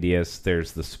Ozymandias.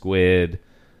 There's the Squid.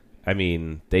 I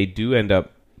mean, they do end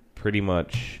up pretty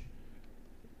much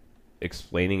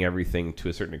explaining everything to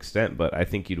a certain extent, but I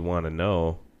think you'd want to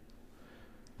know.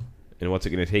 And what's it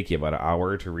going to take you? About an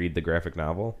hour to read the graphic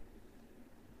novel?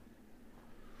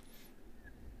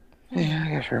 Yeah, I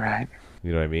guess you're right.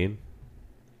 You know what I mean?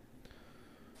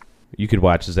 You could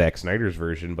watch Zack Snyder's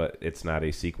version, but it's not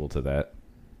a sequel to that.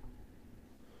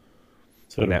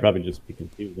 So it'll That- probably just be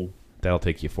confusing. That'll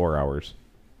take you 4 hours.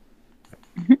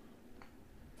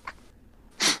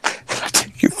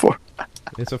 Take you for.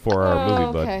 It's a 4-hour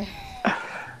movie, bud.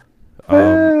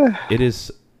 Okay.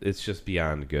 It's just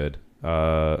beyond good.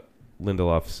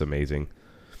 Lindelof's amazing.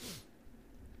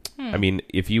 I mean,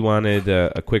 if you wanted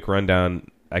a quick rundown,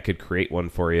 I could create one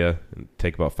for you and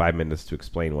take about 5 minutes to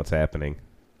explain what's happening.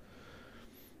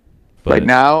 But Right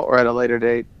now or at a later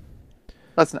date?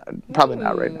 Let's not. Probably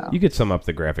not right now. you could sum up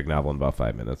the graphic novel in about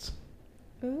 5 minutes.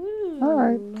 Ooh. All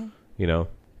right. You know,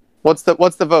 What's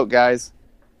the vote, guys?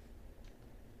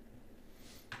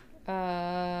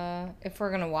 If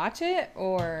we're gonna watch it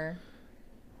or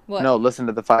what? No, listen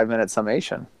to the 5-minute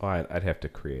summation. oh, I'd have to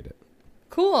create it.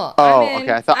 Cool. Oh, I'm in.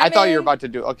 okay. I thought I'm you were in. about to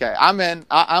do. Okay, I'm in.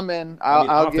 I'm in. I mean,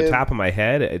 I'll off give. the top of my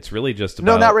head, it's really just about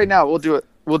No, not right now. We'll do it.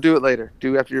 We'll do it later.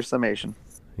 Do after your summation.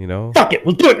 You know, Fuck it,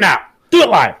 we'll do it now. Do it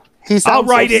live. He sounds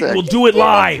so sick. do it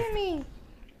live. Give me.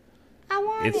 I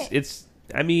want it. It's.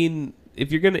 I mean,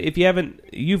 if you've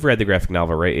read the graphic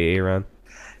novel, right, Aaron?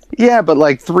 Yeah, but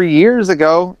like 3 years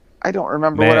ago, I don't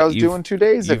remember what I was doing 2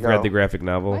 days You've ago. read the graphic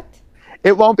novel. What?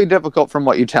 It won't be difficult from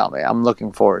what you tell me. I'm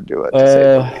looking forward to it. To say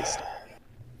the least.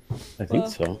 I think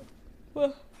so.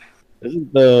 well.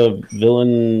 Isn't the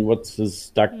villain, what's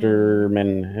his, Dr.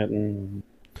 Manhattan?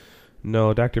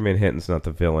 No, Dr. Manhattan's not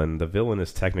the villain. The villain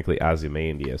is technically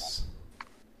Ozymandias.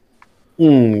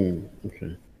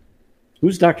 Okay.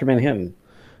 Who's Dr. Manhattan?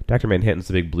 Dr. Manhattan's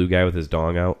the big blue guy with his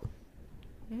dong out.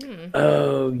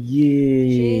 Oh, yeah.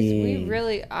 Jeez, we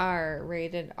really are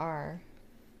rated R.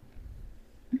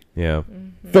 Yeah.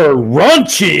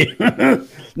 Ferrucci!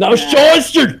 Now show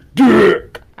us your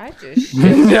dick! I just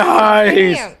shit my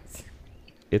Nice. pants.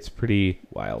 It's pretty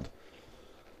wild.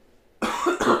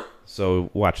 So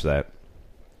watch that.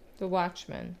 The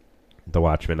Watchmen. The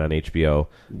Watchmen on HBO.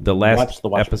 The last Watch The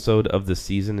Watchmen. episode of the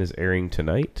season is airing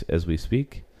tonight as we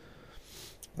speak.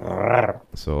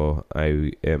 So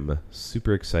I am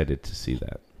super excited to see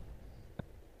that.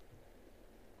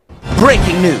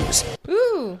 Breaking news.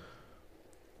 Ooh.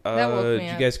 That woke me Did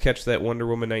you up. guys catch that Wonder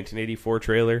Woman 1984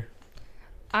 trailer?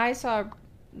 I saw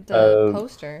the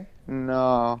poster.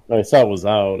 No. I saw it was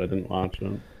out. I didn't watch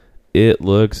it. It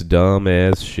looks dumb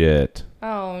as shit.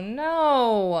 Oh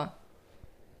no.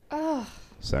 Oh. I was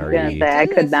Sorry. gonna say I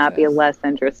could not be Delicious. less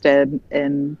interested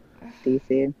in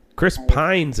DC. Chris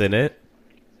Pine's in it.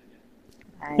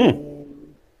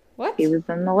 What? He was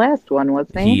in the last one,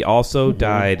 wasn't he? He also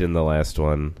died in the last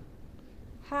one.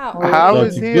 How? How Well,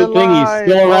 is it's a he good thing he's alive?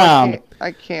 still around.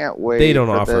 I can't wait. They don't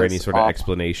for offer this any sort of awful-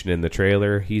 explanation in the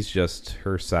trailer. He's just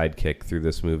her sidekick through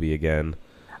this movie again.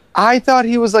 I thought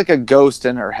he was like a ghost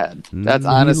in her head. That's He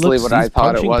honestly looks- what I he's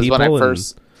thought it punching was when I people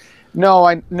first. No,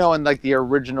 I know in like the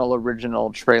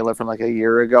original trailer from like a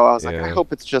year ago. I was like, Yeah. I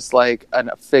hope it's just like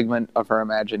a figment of her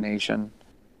imagination.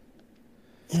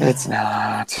 It's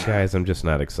not. Guys, I'm just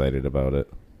not excited about it.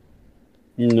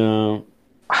 No.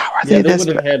 How are Yeah, they they this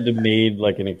would have bad? had to made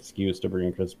like an excuse to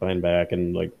bring Chris Pine back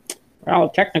and like, well,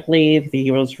 technically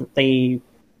he was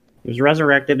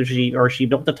resurrected, she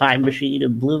built a time machine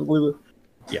and blah blah.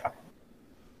 Yeah,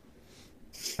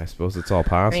 I suppose it's all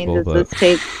I mean, possible, does but this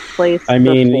take place I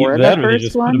mean, before either the that or they first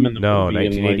just put him one? in the no, movie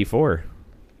and, 1984.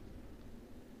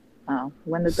 Oh,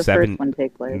 when did the Seven- first one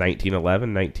take place?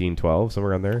 1911, 1912,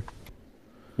 somewhere on there.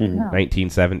 Mhm. Oh.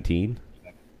 1917.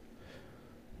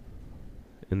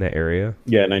 In that area.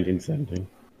 Yeah, 1917.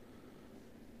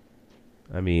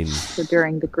 I mean, So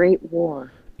during the Great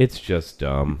War. it's just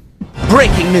dumb.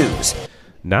 Breaking news.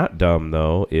 Not dumb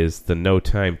though is the No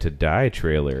Time to Die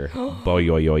trailer. Boy,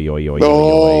 yo, yo, yo, yo, yo,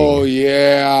 Oh yo.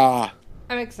 yeah,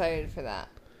 I'm excited for that.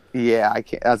 yeah. I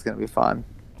can't. That's gonna be fun.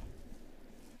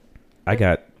 I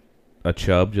got a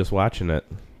chub just watching it.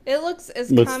 It looks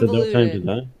as What's the No Time to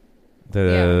convoluted.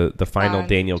 Die? The final Bond.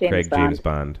 Daniel James Craig Bond. James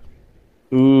Bond.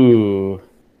 Ooh.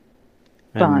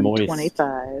 I'm Bond moist.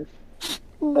 25.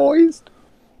 Moist.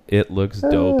 It looks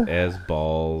dope as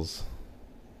balls.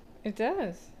 It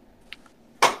does.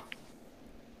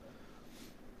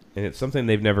 And it's something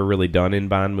they've never really done in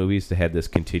Bond movies to have this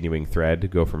continuing thread to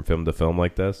go from film to film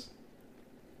like this.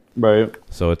 Right.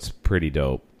 So it's pretty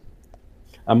dope.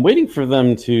 I'm waiting for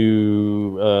them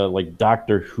to like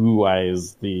Doctor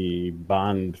Who-ize the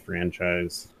Bond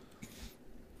franchise.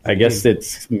 I guess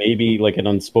it's maybe like an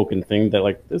unspoken thing that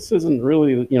like this isn't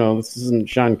really, this isn't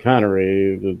Sean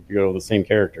Connery, the same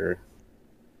character.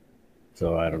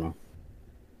 So I don't know.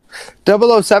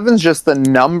 007's just the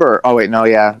number. Oh wait, no,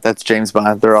 yeah, that's James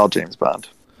Bond. They're all James Bond.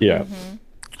 Yeah.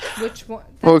 Which one?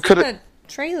 That's Well, in coulda- the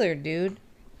trailer, dude.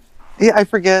 Yeah, I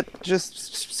forget.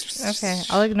 Just Okay,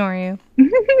 I'll ignore you.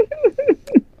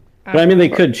 But I mean, they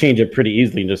could change it pretty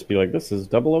easily and just be like, this is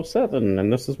 007,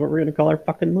 and this is what we're going to call our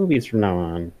fucking movies from now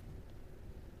on.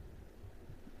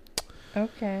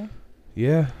 Okay.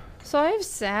 Yeah. So I have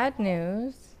sad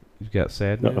news. You've got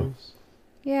sad Uh-oh. news.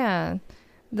 Yeah.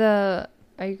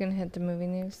 Are you gonna hit the movie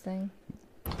news thing?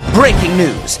 Breaking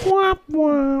news.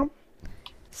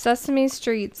 Sesame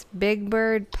Street's Big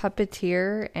Bird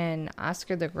puppeteer and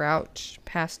Oscar the Grouch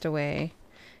passed away.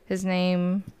 His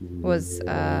name was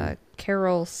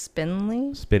Carol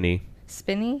Spinley. Spinny.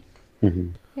 Spinny?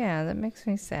 Mm-hmm. Yeah, that makes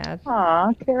me sad.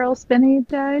 Aw, Carol Spinney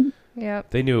died. Yep.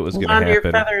 They knew it was going to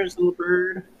happen. feathers, little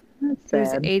bird. That's He was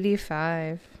sad.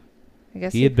 85. I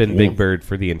guess He had been Big Bird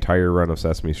for the entire run of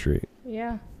Sesame Street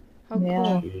Yeah. How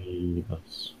Yeah. cool.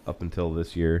 up until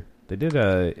this year. They did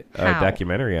a How?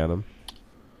 documentary on him.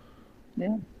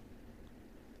 Yeah.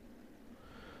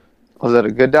 was it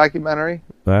a good documentary?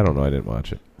 I don't know. I didn't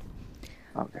watch it.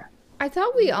 Okay. I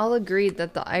thought we all agreed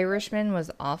that The Irishman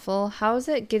was awful. How is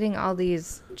it getting all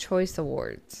these choice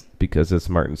awards? Because it's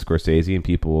Martin Scorsese and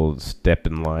people will step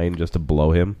in line just to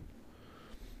blow him.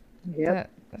 Yep.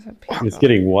 That's what people- It's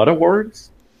getting what awards?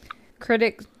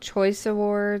 Critic Choice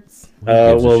Awards.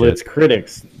 gives a Well, shit? it's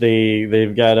critics.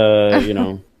 They've got you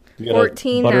gotta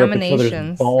 14 butter up each other's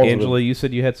nominations. balls with Angela, you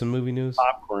said you had some movie news?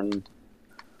 popcorn.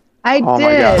 I Oh my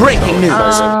did. God. Breaking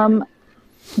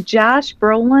news. Josh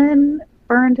Brolin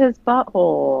burned his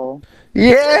butthole.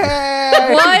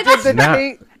 Yeah. What? He did the Not-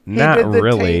 Tate- he Not did the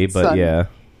really, Tate but son. yeah.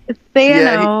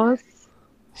 Thanos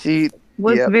He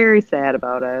was yep. very sad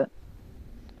about it.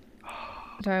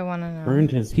 Do I want to know? Burned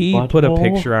his He butthole? put a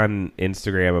picture on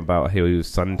Instagram about how he was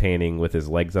suntanning with his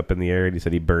legs up in the air, and he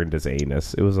said he burned his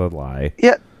anus. It was a lie.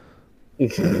 Yeah.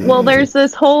 Well, there's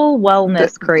this whole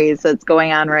wellness craze that's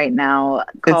going on right now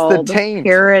called taint.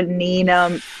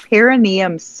 perineum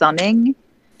sunning.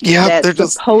 Yeah, That they're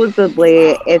just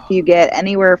supposedly, if you get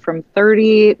anywhere from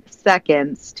 30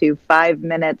 seconds to 5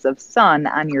 minutes of sun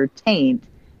on your taint,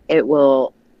 it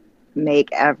will make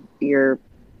your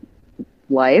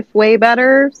life way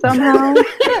better somehow.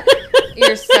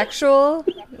 Your sexual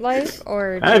life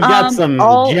or I've got some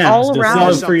all gems to around.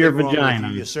 solve for your Something wrong with vagina.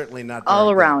 you. You're certainly not All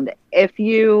very good. around. If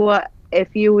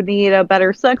you need a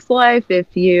better sex life, if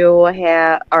you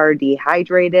are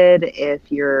dehydrated, if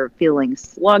you're feeling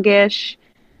sluggish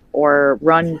or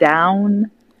run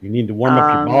down, You need to warm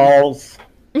up your Um, balls.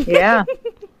 yeah.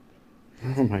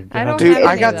 Oh my god. I don't Dude, have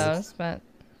I any got- of those, but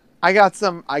I got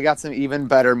some even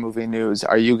better movie news.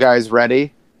 Are you guys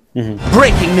ready?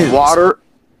 Breaking news.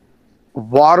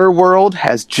 Waterworld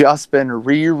has just been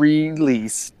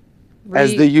re-released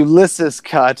as the Ulysses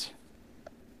cut.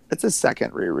 It's a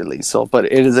second re-release, but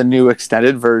it is a new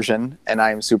extended version, and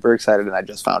I am super excited, and I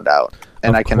just found out.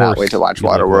 And Of I cannot course wait to watch you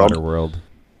like Waterworld. Waterworld.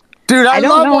 Dude, I don't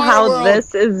love know how Waterworld.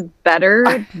 this is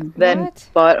better than What?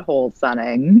 butthole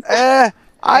sunning. I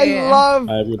Yeah. love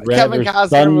I would Kevin rather Costner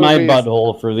sun my movies.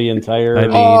 butthole for the entire. I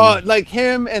mean- Oh, like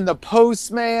him and the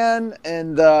Postman,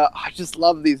 and I just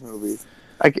love these movies.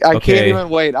 I can't Okay. even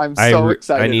wait. I'm so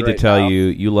excited. I need right to tell now.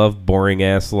 you love boring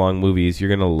ass long movies. You're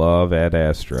gonna love Ad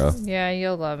Astra. yeah,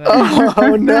 you'll love it.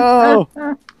 Oh no!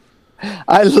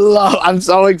 I'm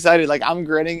so excited. Like I'm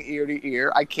grinning ear to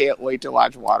ear. I can't wait to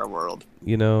watch Waterworld.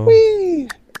 You know, Whee!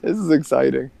 This is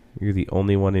exciting. you're the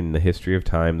only one in the history of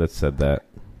time that said that.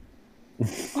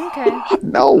 Okay.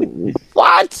 No,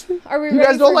 what? Are we You ready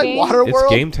guys don't for like game? It's Waterworld?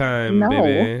 game time, No.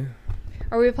 baby.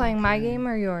 Are we playing my game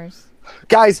or yours?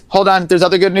 Guys, hold on. There's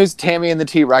other good news. Tammy and the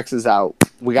T-Rex is out.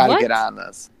 We got to What? get on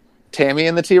this. Tammy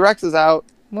and the T-Rex is out.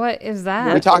 What is We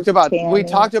that? talked about Tammy?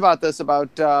 this about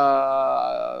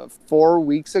 4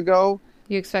 weeks ago.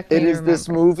 You expect me It to is remember? this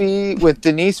movie with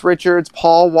Denise Richards,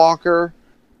 Paul Walker,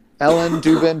 Ellen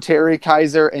Dubin, Terry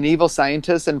Kaiser, an evil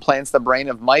scientist implants the brain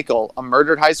of Michael, a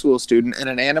murdered high school student, in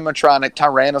an animatronic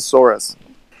Tyrannosaurus.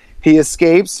 He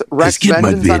escapes, wrecks kid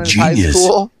might vengeance be a on his high genius.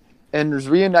 school, and is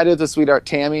reunited with the sweetheart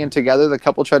Tammy, and together the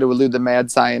couple try to elude the mad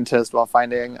scientist while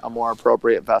finding a more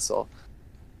appropriate vessel.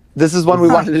 This is one we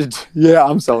wanted to do. Yeah,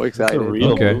 I'm so It's a excited.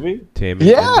 real Okay. movie. Tammy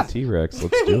Yeah. and the T-Rex.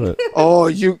 Let's do it. Oh,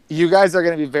 you guys are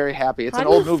going to be very happy. It's How an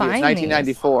do old you movie. It's find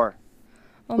 1994.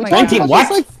 Oh my 19 god. what?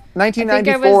 It's like I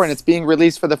 1994, was- and it's being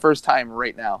released for the first time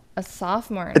right now. A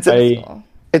sophomore in It's a- high school.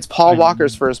 It's Paul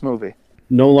Walker's first movie.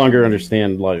 No longer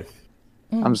understand life.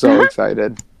 I'm so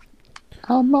excited.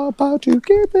 I'm about to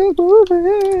get this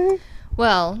movie.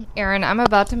 Well, Aaron, I'm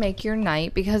about to make your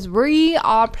night because we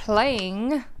are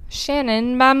playing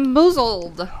Shannon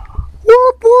Bamboozled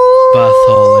Whoop, whoop.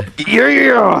 Bartholomew.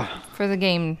 Yeah. for the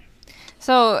game.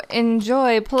 So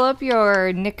enjoy, pull up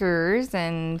your knickers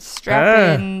and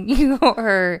strap in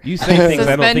your You say things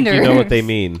I don't think you know what they suspenders.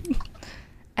 mean.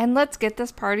 And let's get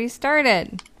this party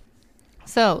started.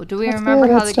 So, do we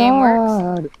remember how the game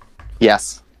works?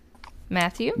 Yes.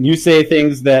 Matthew? You say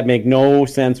things that make no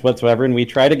sense whatsoever, and we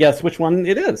try to guess which one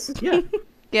it is. Yeah.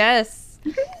 Yes.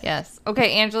 Yes.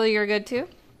 Okay, Angela, you're good too?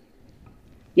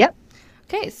 Yep.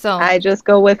 Okay, so I just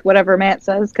go with whatever Matt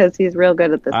says because he's real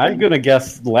good at this. I'm going to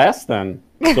guess last then.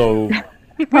 So,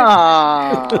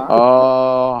 Aww.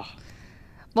 Oh.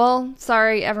 well,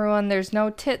 sorry everyone, there's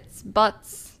no tits,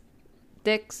 butts,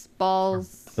 dicks,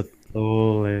 balls.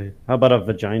 how about a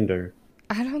vagina?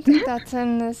 I don't think that's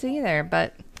in this either,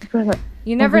 but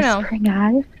you never know. Whispering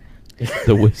eye.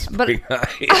 The whispering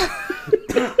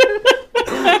eye.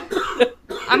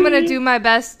 I'm gonna do my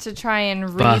best to try and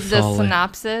read the Bartholomew.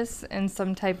 synopsis in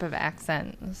some type of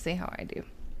accent. Let's see how I do.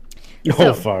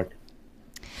 Oh, fuck.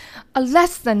 A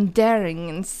less than daring,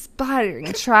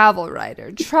 inspiring travel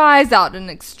writer tries out an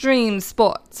extreme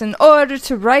sports in order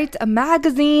to write a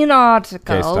magazine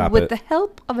article stop with it. the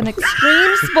help of an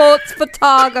extreme sports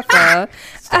photographer.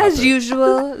 As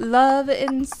usual, love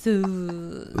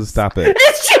ensues. Stop it.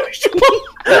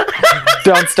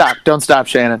 Don't stop. Don't stop,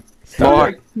 Shannon.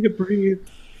 More. You can breathe.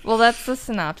 Well, that's the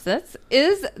synopsis.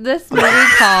 Is this movie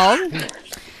called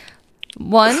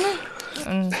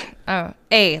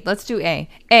A? Let's do A.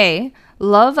 A.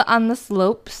 Love on the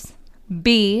Slopes.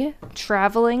 B.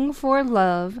 Traveling for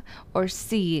Love. Or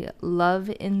C.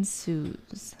 Love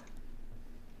Ensues.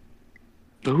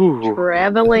 Ooh.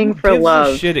 Traveling for Gives a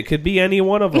love. shit. It could be any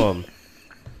one of them.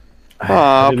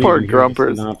 Aw, I didn't poor even hear the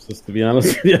Grumpers. synopsis, to be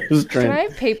honest with you. I was Can I trying.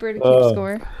 have paper to keep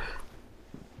score?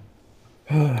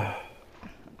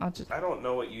 I'll just. I don't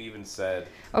know what you even said.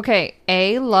 Okay.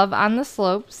 A. Love on the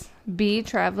Slopes. B.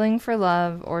 Traveling for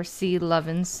Love. Or C. Love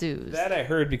Ensues. That I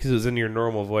heard because it was in your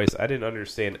normal voice. I didn't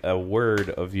understand a word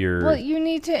of your. Well, you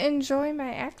need to enjoy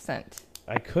my accent.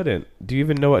 I couldn't. Do you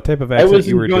even know what type of I accent was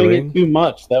you were enjoying doing? it too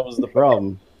much. That was the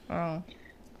problem. Oh.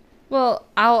 Well,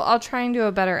 I'll try and do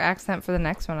a better accent for the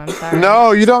next one. I'm sorry.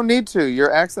 No, you don't need to.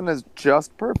 Your accent is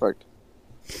just perfect.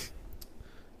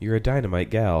 You're a dynamite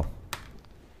gal.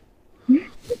 Do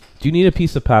you need a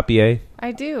piece of papier?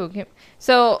 I do. Okay.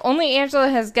 So only Angela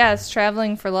has guessed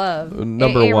Traveling for Love.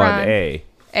 Number A- one, Aaron. A.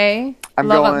 A. I'm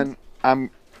Love going.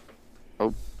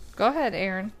 on- Go ahead,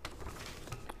 Aaron.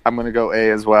 I'm going to go A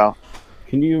as well.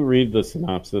 Can you read the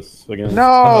synopsis again?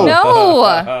 No. No.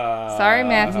 Sorry,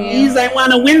 Matthew. I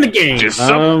want to win the game.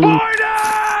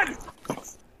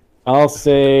 I'll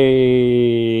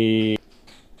say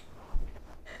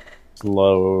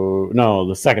slow. No,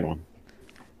 the second one.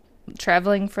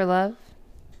 Traveling for Love.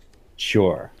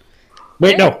 Sure.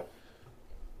 Wait, no.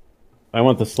 I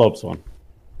want the slopes one.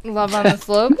 Love on the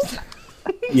Slopes.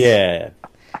 Yeah.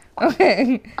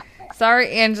 Okay.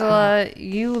 Sorry, Angela.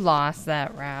 You lost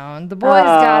that round. The boys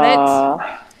got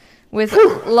it with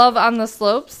Love on the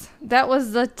Slopes. That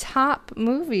was the top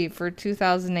movie for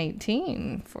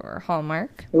 2018 for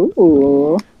Hallmark.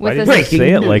 Ooh. Why With did you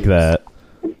say it like that?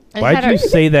 It Why'd had you a-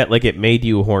 say that like it made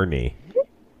you horny?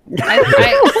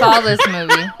 I saw this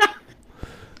movie.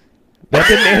 That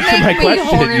didn't answer my Made me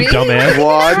question, horny. you dumbass.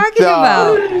 What talking the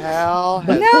about? hell?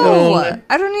 has- No,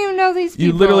 I don't even know these people.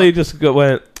 You literally just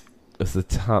went, it's the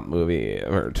top movie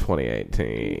for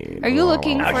 2018. Are you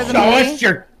looking for the Show movie? us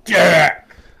your dick.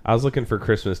 I was looking for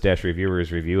Christmas Dash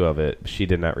Reviewer's review of it. She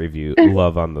did not review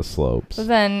Love on the Slopes. Well,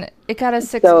 then it got a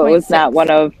 6.6. So it was not one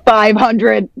of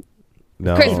 500.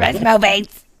 No. Christmas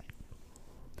movies.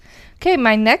 Okay,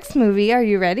 my next movie. Are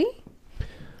you ready?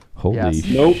 Holy Yes.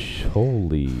 Nope.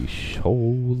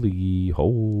 holy,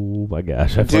 oh my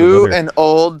gosh. I Do found an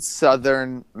old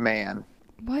Southern man.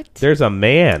 What? There's a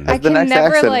man. I the can next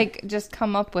never accident. just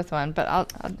come up with one, but I'll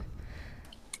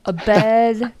a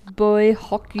bad boy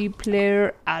hockey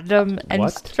player, Adam, and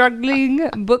What? struggling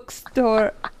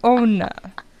bookstore owner.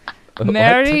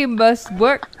 Mary must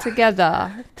work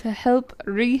together to help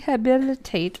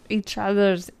rehabilitate each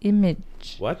other's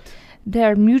image. What?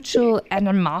 Their mutual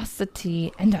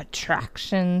animosity and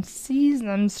attraction sees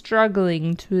them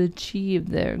struggling to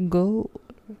achieve their goal.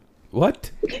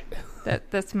 What?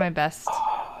 That's my best.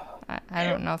 I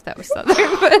don't know if that was Southern,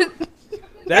 but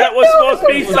That was supposed to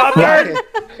be Southern.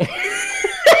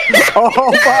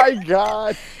 Oh my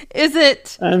God! is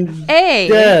it I'm A,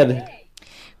 dead.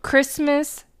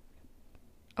 Christmas?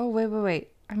 Oh, wait.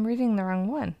 I'm reading the wrong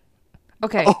one.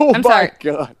 Okay, Oh I'm my sorry.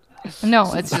 God!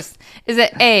 No, it's just, is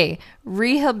it A,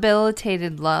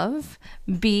 Rehabilitated Love,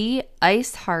 B,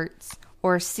 Ice Hearts,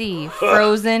 or C,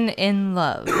 Frozen in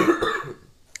Love?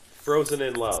 Frozen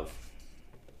in Love.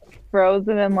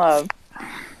 Frozen in Love.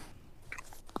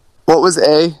 What was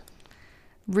A?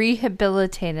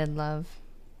 Rehabilitated Love.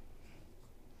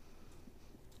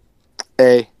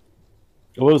 A.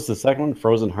 What was the second one?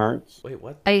 Frozen Hearts Wait,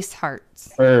 what? Ice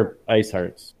Hearts. or Ice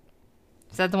Hearts?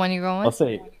 Is that the one you're going I'll with?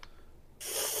 say.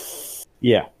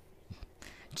 Yeah.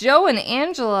 Joe and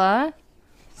Angela.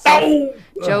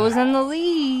 Joe's in the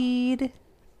lead.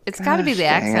 It's got to be the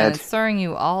dang accent. it. It's throwing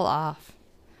you all off.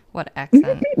 What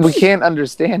accent? We can't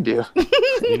understand you.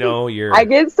 You know, I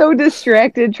get so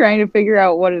distracted trying to figure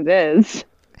out what it is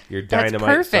your That's dynamite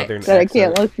perfect. Southern that I accent.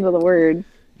 can't listen to the word.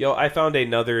 Yo, I found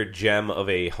another gem of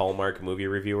a Hallmark movie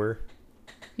reviewer.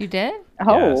 You did?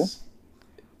 Oh,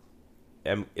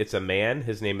 Yes. It's a man.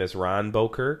 His name is Ron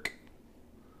Bokirk.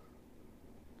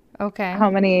 Okay. how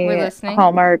many We're listening.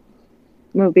 Hallmark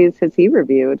movies has he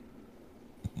reviewed?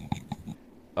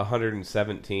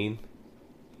 117.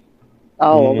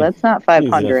 Oh, that's not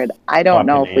 500. He's a I don't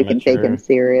know if fucking we can take him amateur.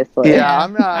 seriously. Yeah,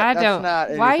 I'm not. I That's don't-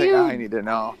 not why anything you- I need to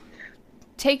know.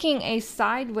 Taking a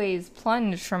sideways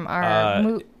plunge from our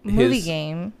His- movie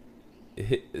game.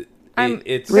 I'm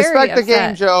It's very Respect the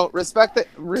game, upset. Joe. Respect the Do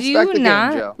respect you the game,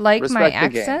 not Joe. like my Respect the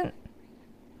game. accent?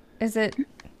 Is it?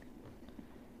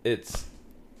 it's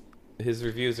his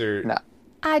reviews are. No.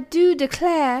 I do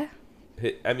declare.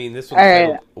 I mean, this All one's right.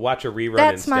 titled Watch a Rerun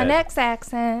That's instead. my next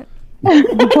accent.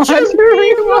 Watch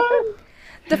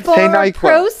The Hey former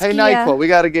pro Nyquil. Hey skier. Nyquil. We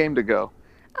got a game to go.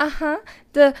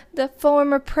 The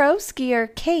former pro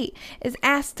skier Kate is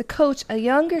asked to coach a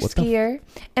younger What the skier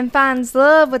and finds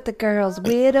love with the girl's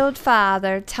widowed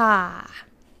father, Ty.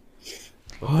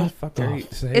 What the fuck are you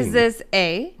saying? Is this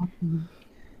A,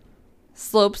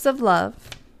 Slopes of Love,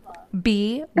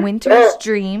 B, Winter's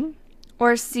Dream,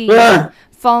 or C,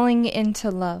 Falling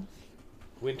into Love?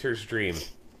 Winter's Dream?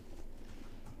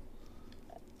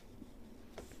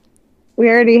 We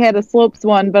already had a Slopes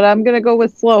one, but I'm gonna go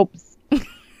with Slopes.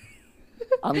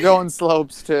 I'm going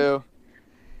slopes too.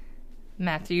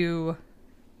 Matthew.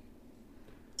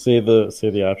 Say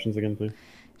the options again, please.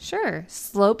 Sure.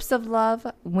 Slopes of Love,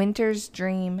 Winter's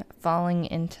Dream, Falling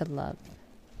into Love.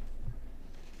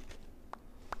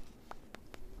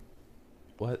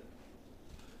 What?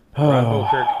 Ron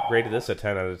Bokirk rated this a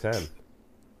 10 out of 10.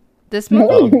 This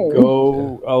movie?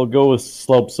 I'll go with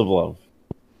Slopes of Love.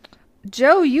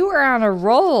 Joe, you are on a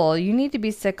roll. You need to be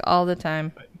sick all the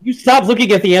time. You stop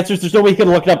looking at the answers. There's no way you can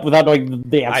look it up without knowing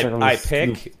the answer. I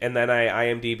pick, and then I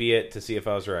IMDb it to see if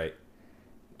I was right.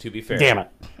 To be fair. Damn it.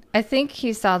 I think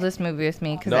he saw this movie with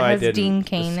me because No, it I has didn't. Dean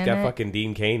Cain It's in got it. fucking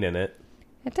Dean Cain in it.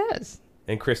 It does.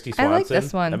 And Christy I Swanson. like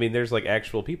this one. I mean, there's like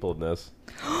actual people in this.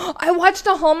 I watched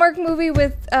a Hallmark movie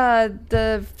with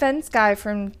the fence guy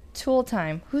from Tool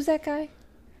Time. Who's that guy?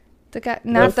 The guy,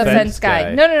 not the fence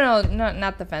guy. guy. No,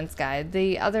 not the fence guy.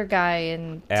 The other guy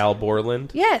in. Al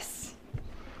Borland. Yes,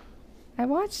 I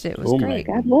watched it. It was Oh my great.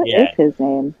 God, what is Yeah. his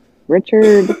name?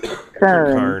 Richard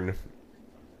Kern.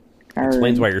 Karn.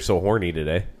 Explains why you're so horny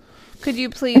today. Could you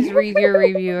please read your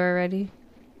review already?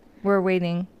 We're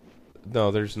waiting.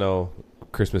 No, there's no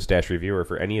Christmas Dash reviewer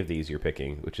for any of these you're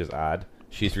picking, which is odd.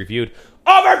 She's reviewed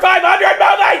over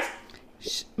 500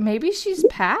 movies! Maybe she's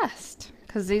passed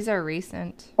because these are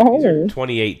recent. These are Oh,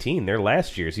 2018. They're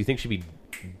last year's. You think she'd be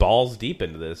balls deep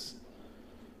into this?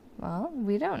 Well,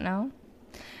 we don't know.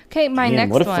 Okay, my Man,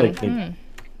 next what if, one. like, they-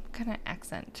 What kind of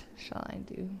accent shall I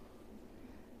do?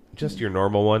 Just your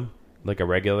normal one? Like a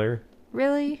regular?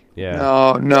 Really? Yeah.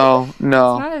 No. It's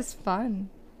not as fun.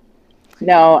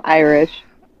 no, Irish.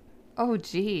 Oh,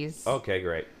 jeez. Okay,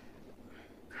 great.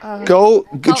 Go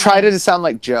help try me. to sound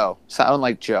like Joe. Sound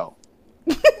like Joe.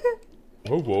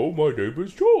 Hello, my name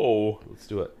is Joe. Let's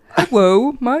do it.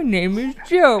 Hello, my name is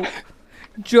Joe.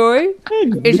 Joy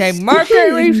is a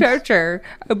market researcher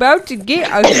about to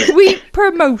get a sweet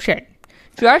promotion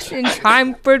just in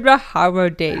time for the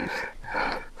holidays.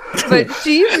 But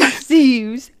she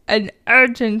receives an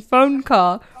urgent phone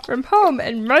call from home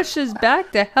and rushes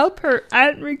back to help her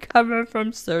aunt recover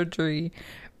from surgery,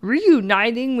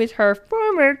 reuniting with her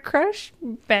former crush,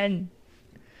 Ben.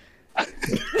 Ben.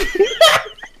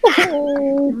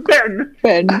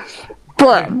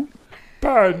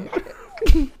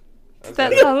 Does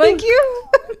that sound like you?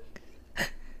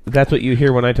 That's what you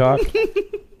hear when I talk?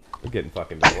 I'm getting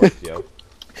fucking divorced, yo.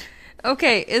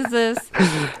 Okay, is this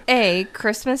A,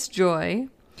 Christmas joy,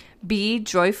 B,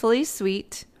 joyfully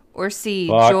sweet, or C,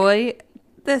 Fuck. joy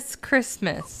this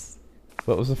Christmas?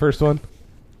 What was the first one?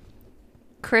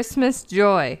 Christmas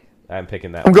joy. I'm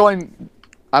picking that I'm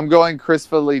one. going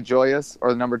Christfully Joyous,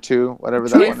 or number 2, whatever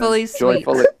that one Joyfully is. Sweet.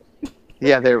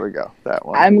 Yeah, there we go. That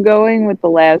one. I'm going with the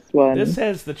last one. This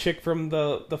has the chick from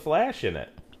the Flash in it.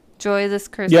 Joy this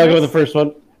Christmas. Yeah, I'll go with the first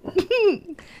one.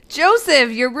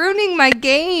 Joseph, you're ruining my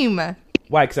game.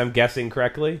 Why? Because I'm guessing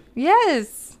correctly?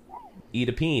 Yes. Eat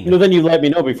a peen. No, then you let me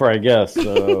know before I guess.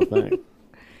 So thanks.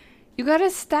 You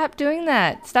gotta stop doing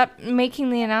that. Stop making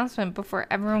the announcement before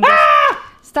everyone goes.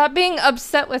 Stop being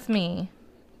upset with me.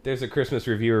 There's a Christmas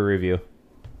reviewer review.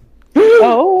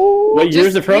 Oh, What year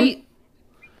is it from?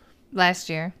 Last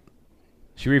year.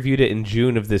 She reviewed it in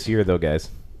June of this year, though, guys.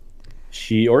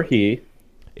 She or he?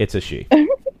 It's a she.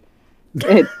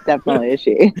 it's definitely a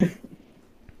she.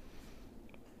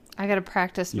 I gotta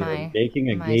practice You're my. making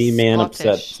a my gay man upset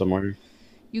Scottish. somewhere.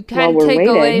 You can't we're take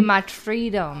away waiting. my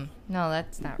freedom. No,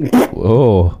 that's not right.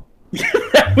 Whoa.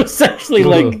 That was actually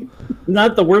like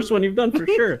not the worst one you've done for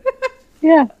sure.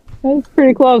 Yeah, that was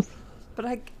pretty close. But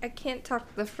I can't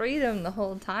talk the freedom the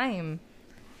whole time.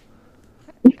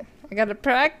 I gotta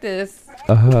practice.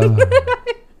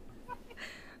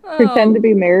 Pretend to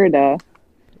be Merida.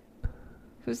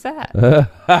 Who's that?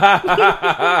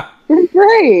 She's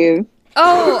brave.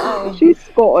 Oh, She's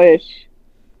Scottish.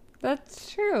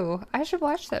 that's true. I should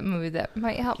watch that movie. That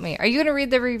might help me. Are you gonna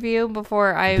read the review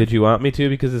before I? Did you want me to?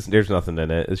 Because there's nothing in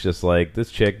it. It's just like,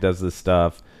 this chick does this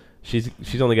stuff. She's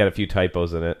only got a few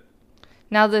typos in it.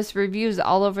 Now this review's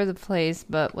all over the place,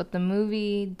 but what the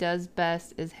movie does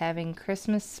best is having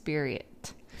Christmas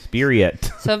spirit.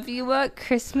 Spirit. So if you want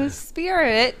Christmas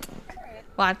spirit,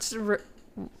 watch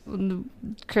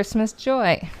Christmas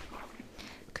Joy.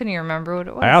 Couldn't even remember what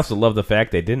it was. I also love the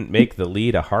fact they didn't make the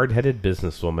lead a hard-headed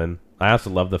businesswoman. I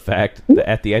also love the fact that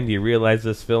at the end you realize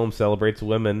this film celebrates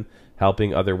women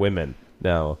helping other women.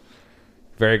 No.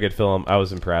 Very good film. I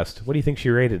was impressed. What do you think she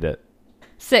rated it?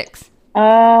 6.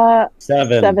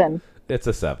 7. It's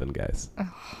a 7, guys.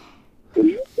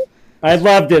 I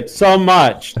loved it so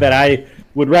much that I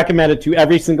would recommend it to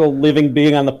every single living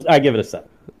being on the. I give it a 7.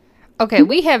 Okay,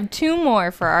 we have 2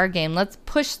 more for our game. Let's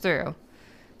push through.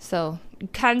 So, you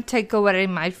can't take away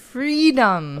my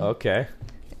freedom. Okay.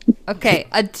 Okay,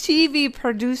 a TV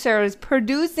producer is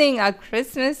producing a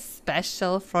Christmas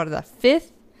special for the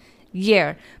 5th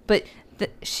year, but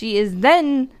she is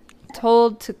then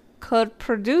told to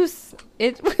co-produce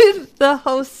it with the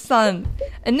host's son.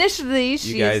 Initially,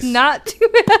 she is not too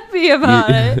happy about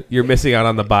it. You're missing out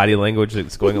on the body language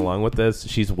that's going along with this.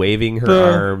 She's waving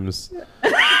her arms.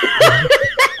 I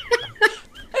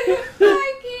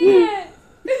can't.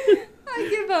 I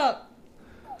give up.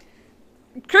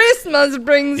 Christmas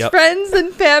brings friends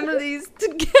and families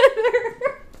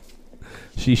together.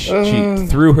 She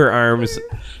threw her arms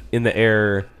in the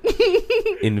air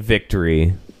in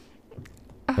victory.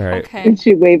 All right. Okay. Did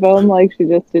she wave at him like she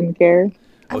just didn't care?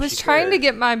 I was trying to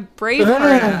get my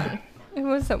Braveheart on. It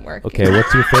wasn't working. Okay,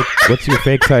 what's your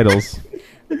fake titles?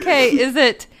 Okay, is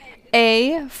it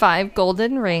A, 5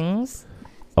 Golden Rings,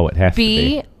 Oh, it has to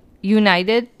B, be.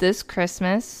 United This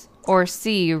Christmas, or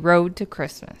C, Road to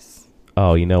Christmas?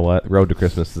 Oh, you know what? Road to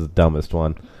Christmas is the dumbest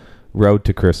one. Road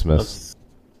to Christmas.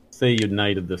 Say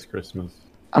United this Christmas.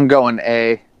 I'm going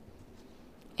A.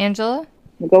 Angela?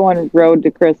 I'm going Road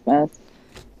to Christmas.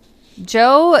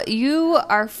 Joe, you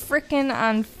are frickin'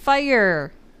 on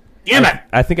fire. Damn it!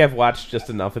 I think I've watched just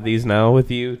enough of these now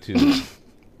with you to...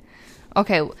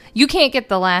 Okay, you can't get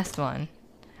the last one.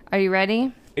 Are you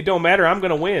ready? It don't matter. I'm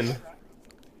going to win.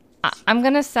 I'm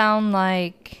going to sound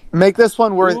like... Make this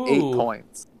one worth Ooh. 8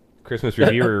 points. Christmas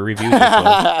reviewer reviews this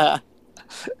one.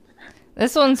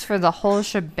 This one's for the whole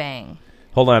shebang.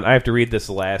 Hold on. I have to read this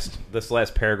last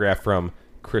paragraph from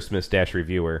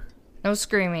Christmas-reviewer. No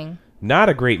screaming. Not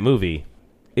a great movie.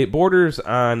 It borders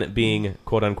on being,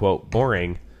 quote-unquote,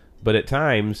 boring, but at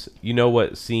times, you know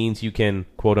what scenes you can,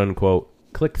 quote-unquote,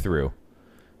 Click through.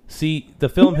 See, the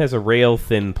film has a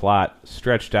rail-thin plot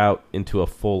stretched out into a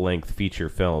full-length feature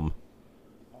film.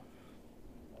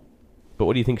 But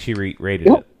what do you think she rated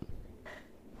it?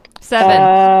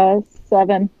 7.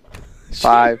 7.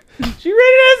 5. She rated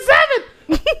it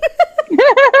a 7!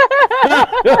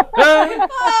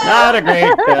 Not a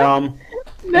great film.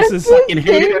 This is is fucking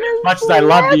hated it as much as I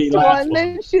love the last one.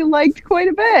 that she liked quite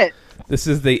a bit. This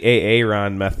is the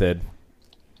Aaron method.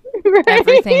 Right?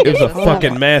 Everything It was a is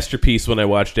fucking masterpiece when I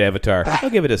watched Avatar. I'll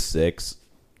give it a 6.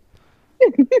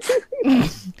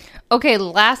 Okay,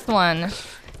 last one.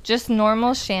 Just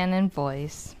normal Shannon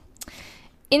voice.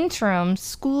 Interim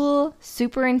school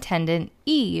superintendent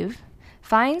Eve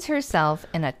finds herself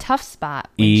in a tough spot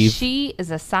when Eve. she is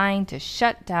assigned to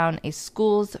shut down a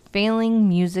school's failing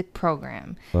music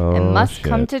program Oh, and must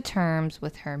come shit. to terms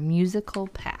with her musical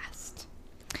past.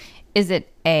 Is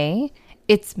it A,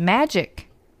 it's magic,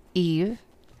 Eve?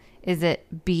 Is it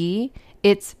B,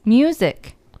 it's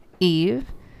music, Eve?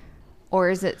 Or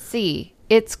is it C,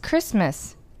 it's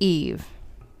Christmas, Eve?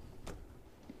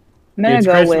 I'm gonna It's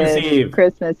go Christmas with Eve.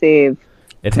 Christmas Eve.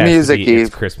 It has Music to be. It's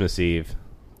Eve. Christmas Eve.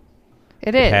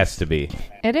 It It is. has to be.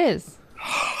 It is.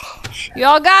 You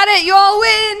all got it. You all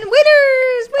win.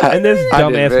 Winners. Winners. And this I did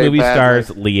dumbass very movie badly. stars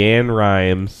Leanne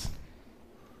Rimes.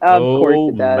 Of course Oh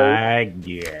it does. my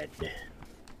god.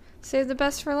 Save the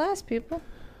best for last, people.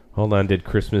 Hold on, did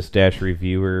Christmas Dash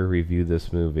Reviewer review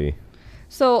this movie?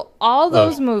 So all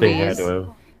those Oh, they had movies to have.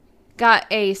 got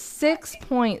a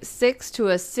 6.6 to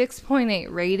a 6.8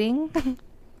 rating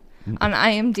on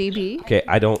IMDb Okay,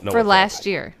 I don't know. for what that- last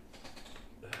year.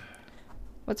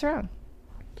 What's wrong?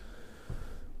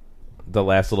 The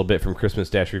last little bit from Christmas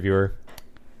Dash Reviewer.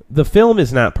 The film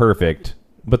is not perfect,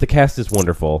 but the cast is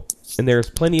wonderful, and there's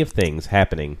plenty of things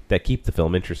happening that keep the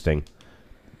film interesting.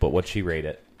 But what'd she rate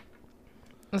it?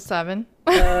 A 7.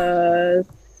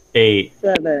 8.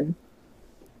 7.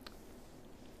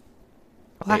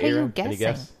 Why Hey, are you Aaron, any guessing?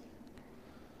 guess?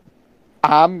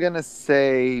 I'm going to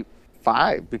say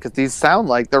 5 because these sound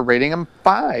like they're rating them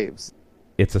 5s.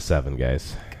 It's a 7,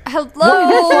 guys.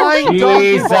 Hello.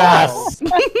 Jesus!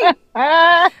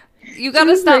 You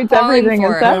gotta stop Rates falling everything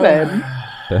for a it.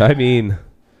 7. I mean,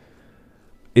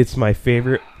 it's my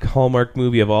favorite Hallmark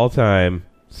movie of all time.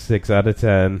 6 out of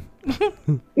 10.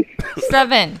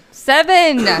 7.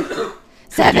 7.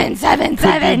 7. 7. Could be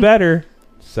 7. better.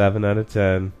 7 out of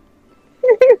 10.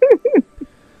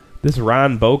 This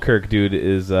Ron Bokerk dude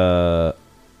is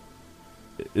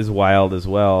wild as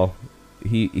well.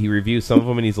 He reviews some of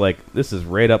them and he's like, "This is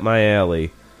right up my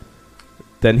alley."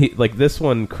 Then he like this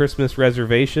one, Christmas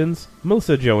Reservations.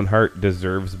 Melissa Joan Hart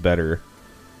deserves better.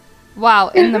 Wow,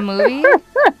 in the movie?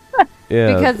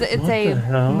 Yeah, Because it's What a the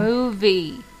hell?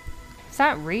 movie. It's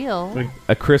not real.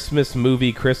 a Christmas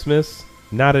movie, Christmas,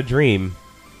 not a dream,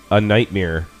 a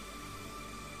nightmare.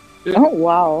 Oh,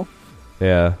 wow.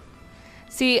 Yeah,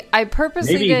 See, I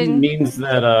purposely Maybe he didn't. means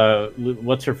that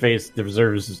what's her face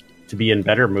deserves to be in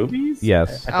better movies.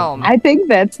 yes, Oh, I think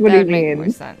that's what that he would make more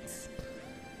means. sense.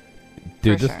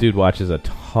 dude, for this sure. dude watches a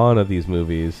ton of these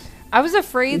movies. I was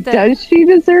afraid that. Does she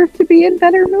deserve to be in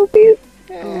better movies?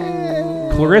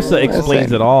 Clarissa explains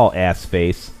listen. it all, ass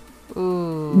face.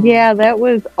 Ooh. Yeah, that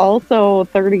was also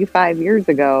 35 years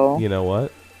ago. You know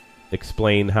what?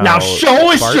 Explain how Now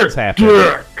show us farts your happen.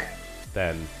 dick.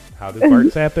 Then how did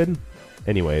farts happen?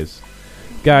 Anyways,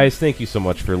 guys, thank you so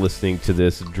much for listening to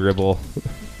this dribble.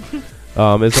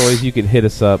 As always, you can hit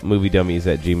us up,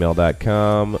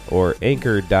 moviedummies@gmail.com or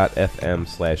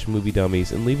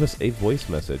anchor.fm/moviedummies and leave us a voice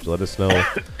message. Let us know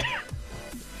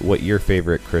what your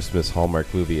favorite Christmas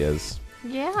Hallmark movie is.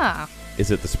 Yeah.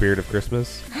 Is it The Spirit of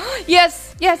Christmas?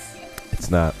 Yes. Yes. It's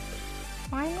not.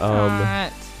 Why Um,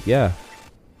 not? Yeah.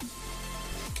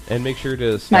 And make sure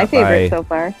to My stop favorite by so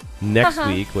far. next Uh-huh.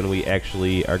 week when we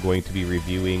actually are going to be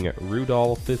reviewing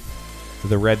Rudolph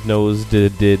the Red-Nosed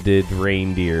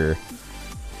Reindeer.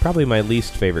 Probably my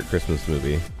least favorite Christmas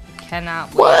movie. Cannot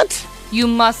wait. What? You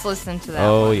must listen to that.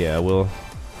 Oh one. yeah, well,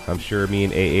 I'm sure me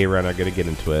and Aaron are gonna get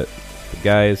into it. But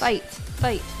guys, Fight.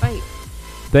 Fight. Fight.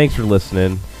 thanks for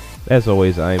listening. As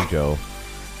always, I'm Joe.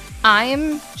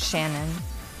 I'm Shannon.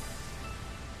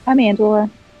 I'm Angela.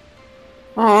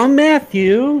 Aw,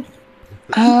 Matthew.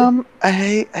 Aaron.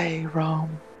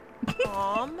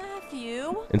 Aw,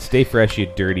 Matthew. And stay fresh, you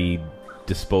dirty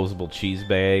disposable cheese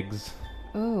bags.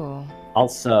 Ooh.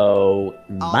 Also,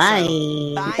 bye.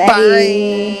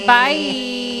 Bye.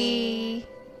 Bye.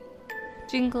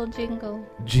 Jingle, jingle.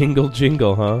 Jingle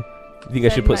jingle, huh? You think I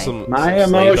should put Bye. some My some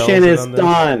sleigh bells emotion in is on this?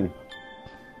 done.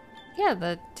 Yeah,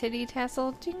 the titty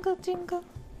tassel. Jingle, jingle.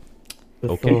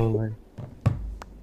 Okay.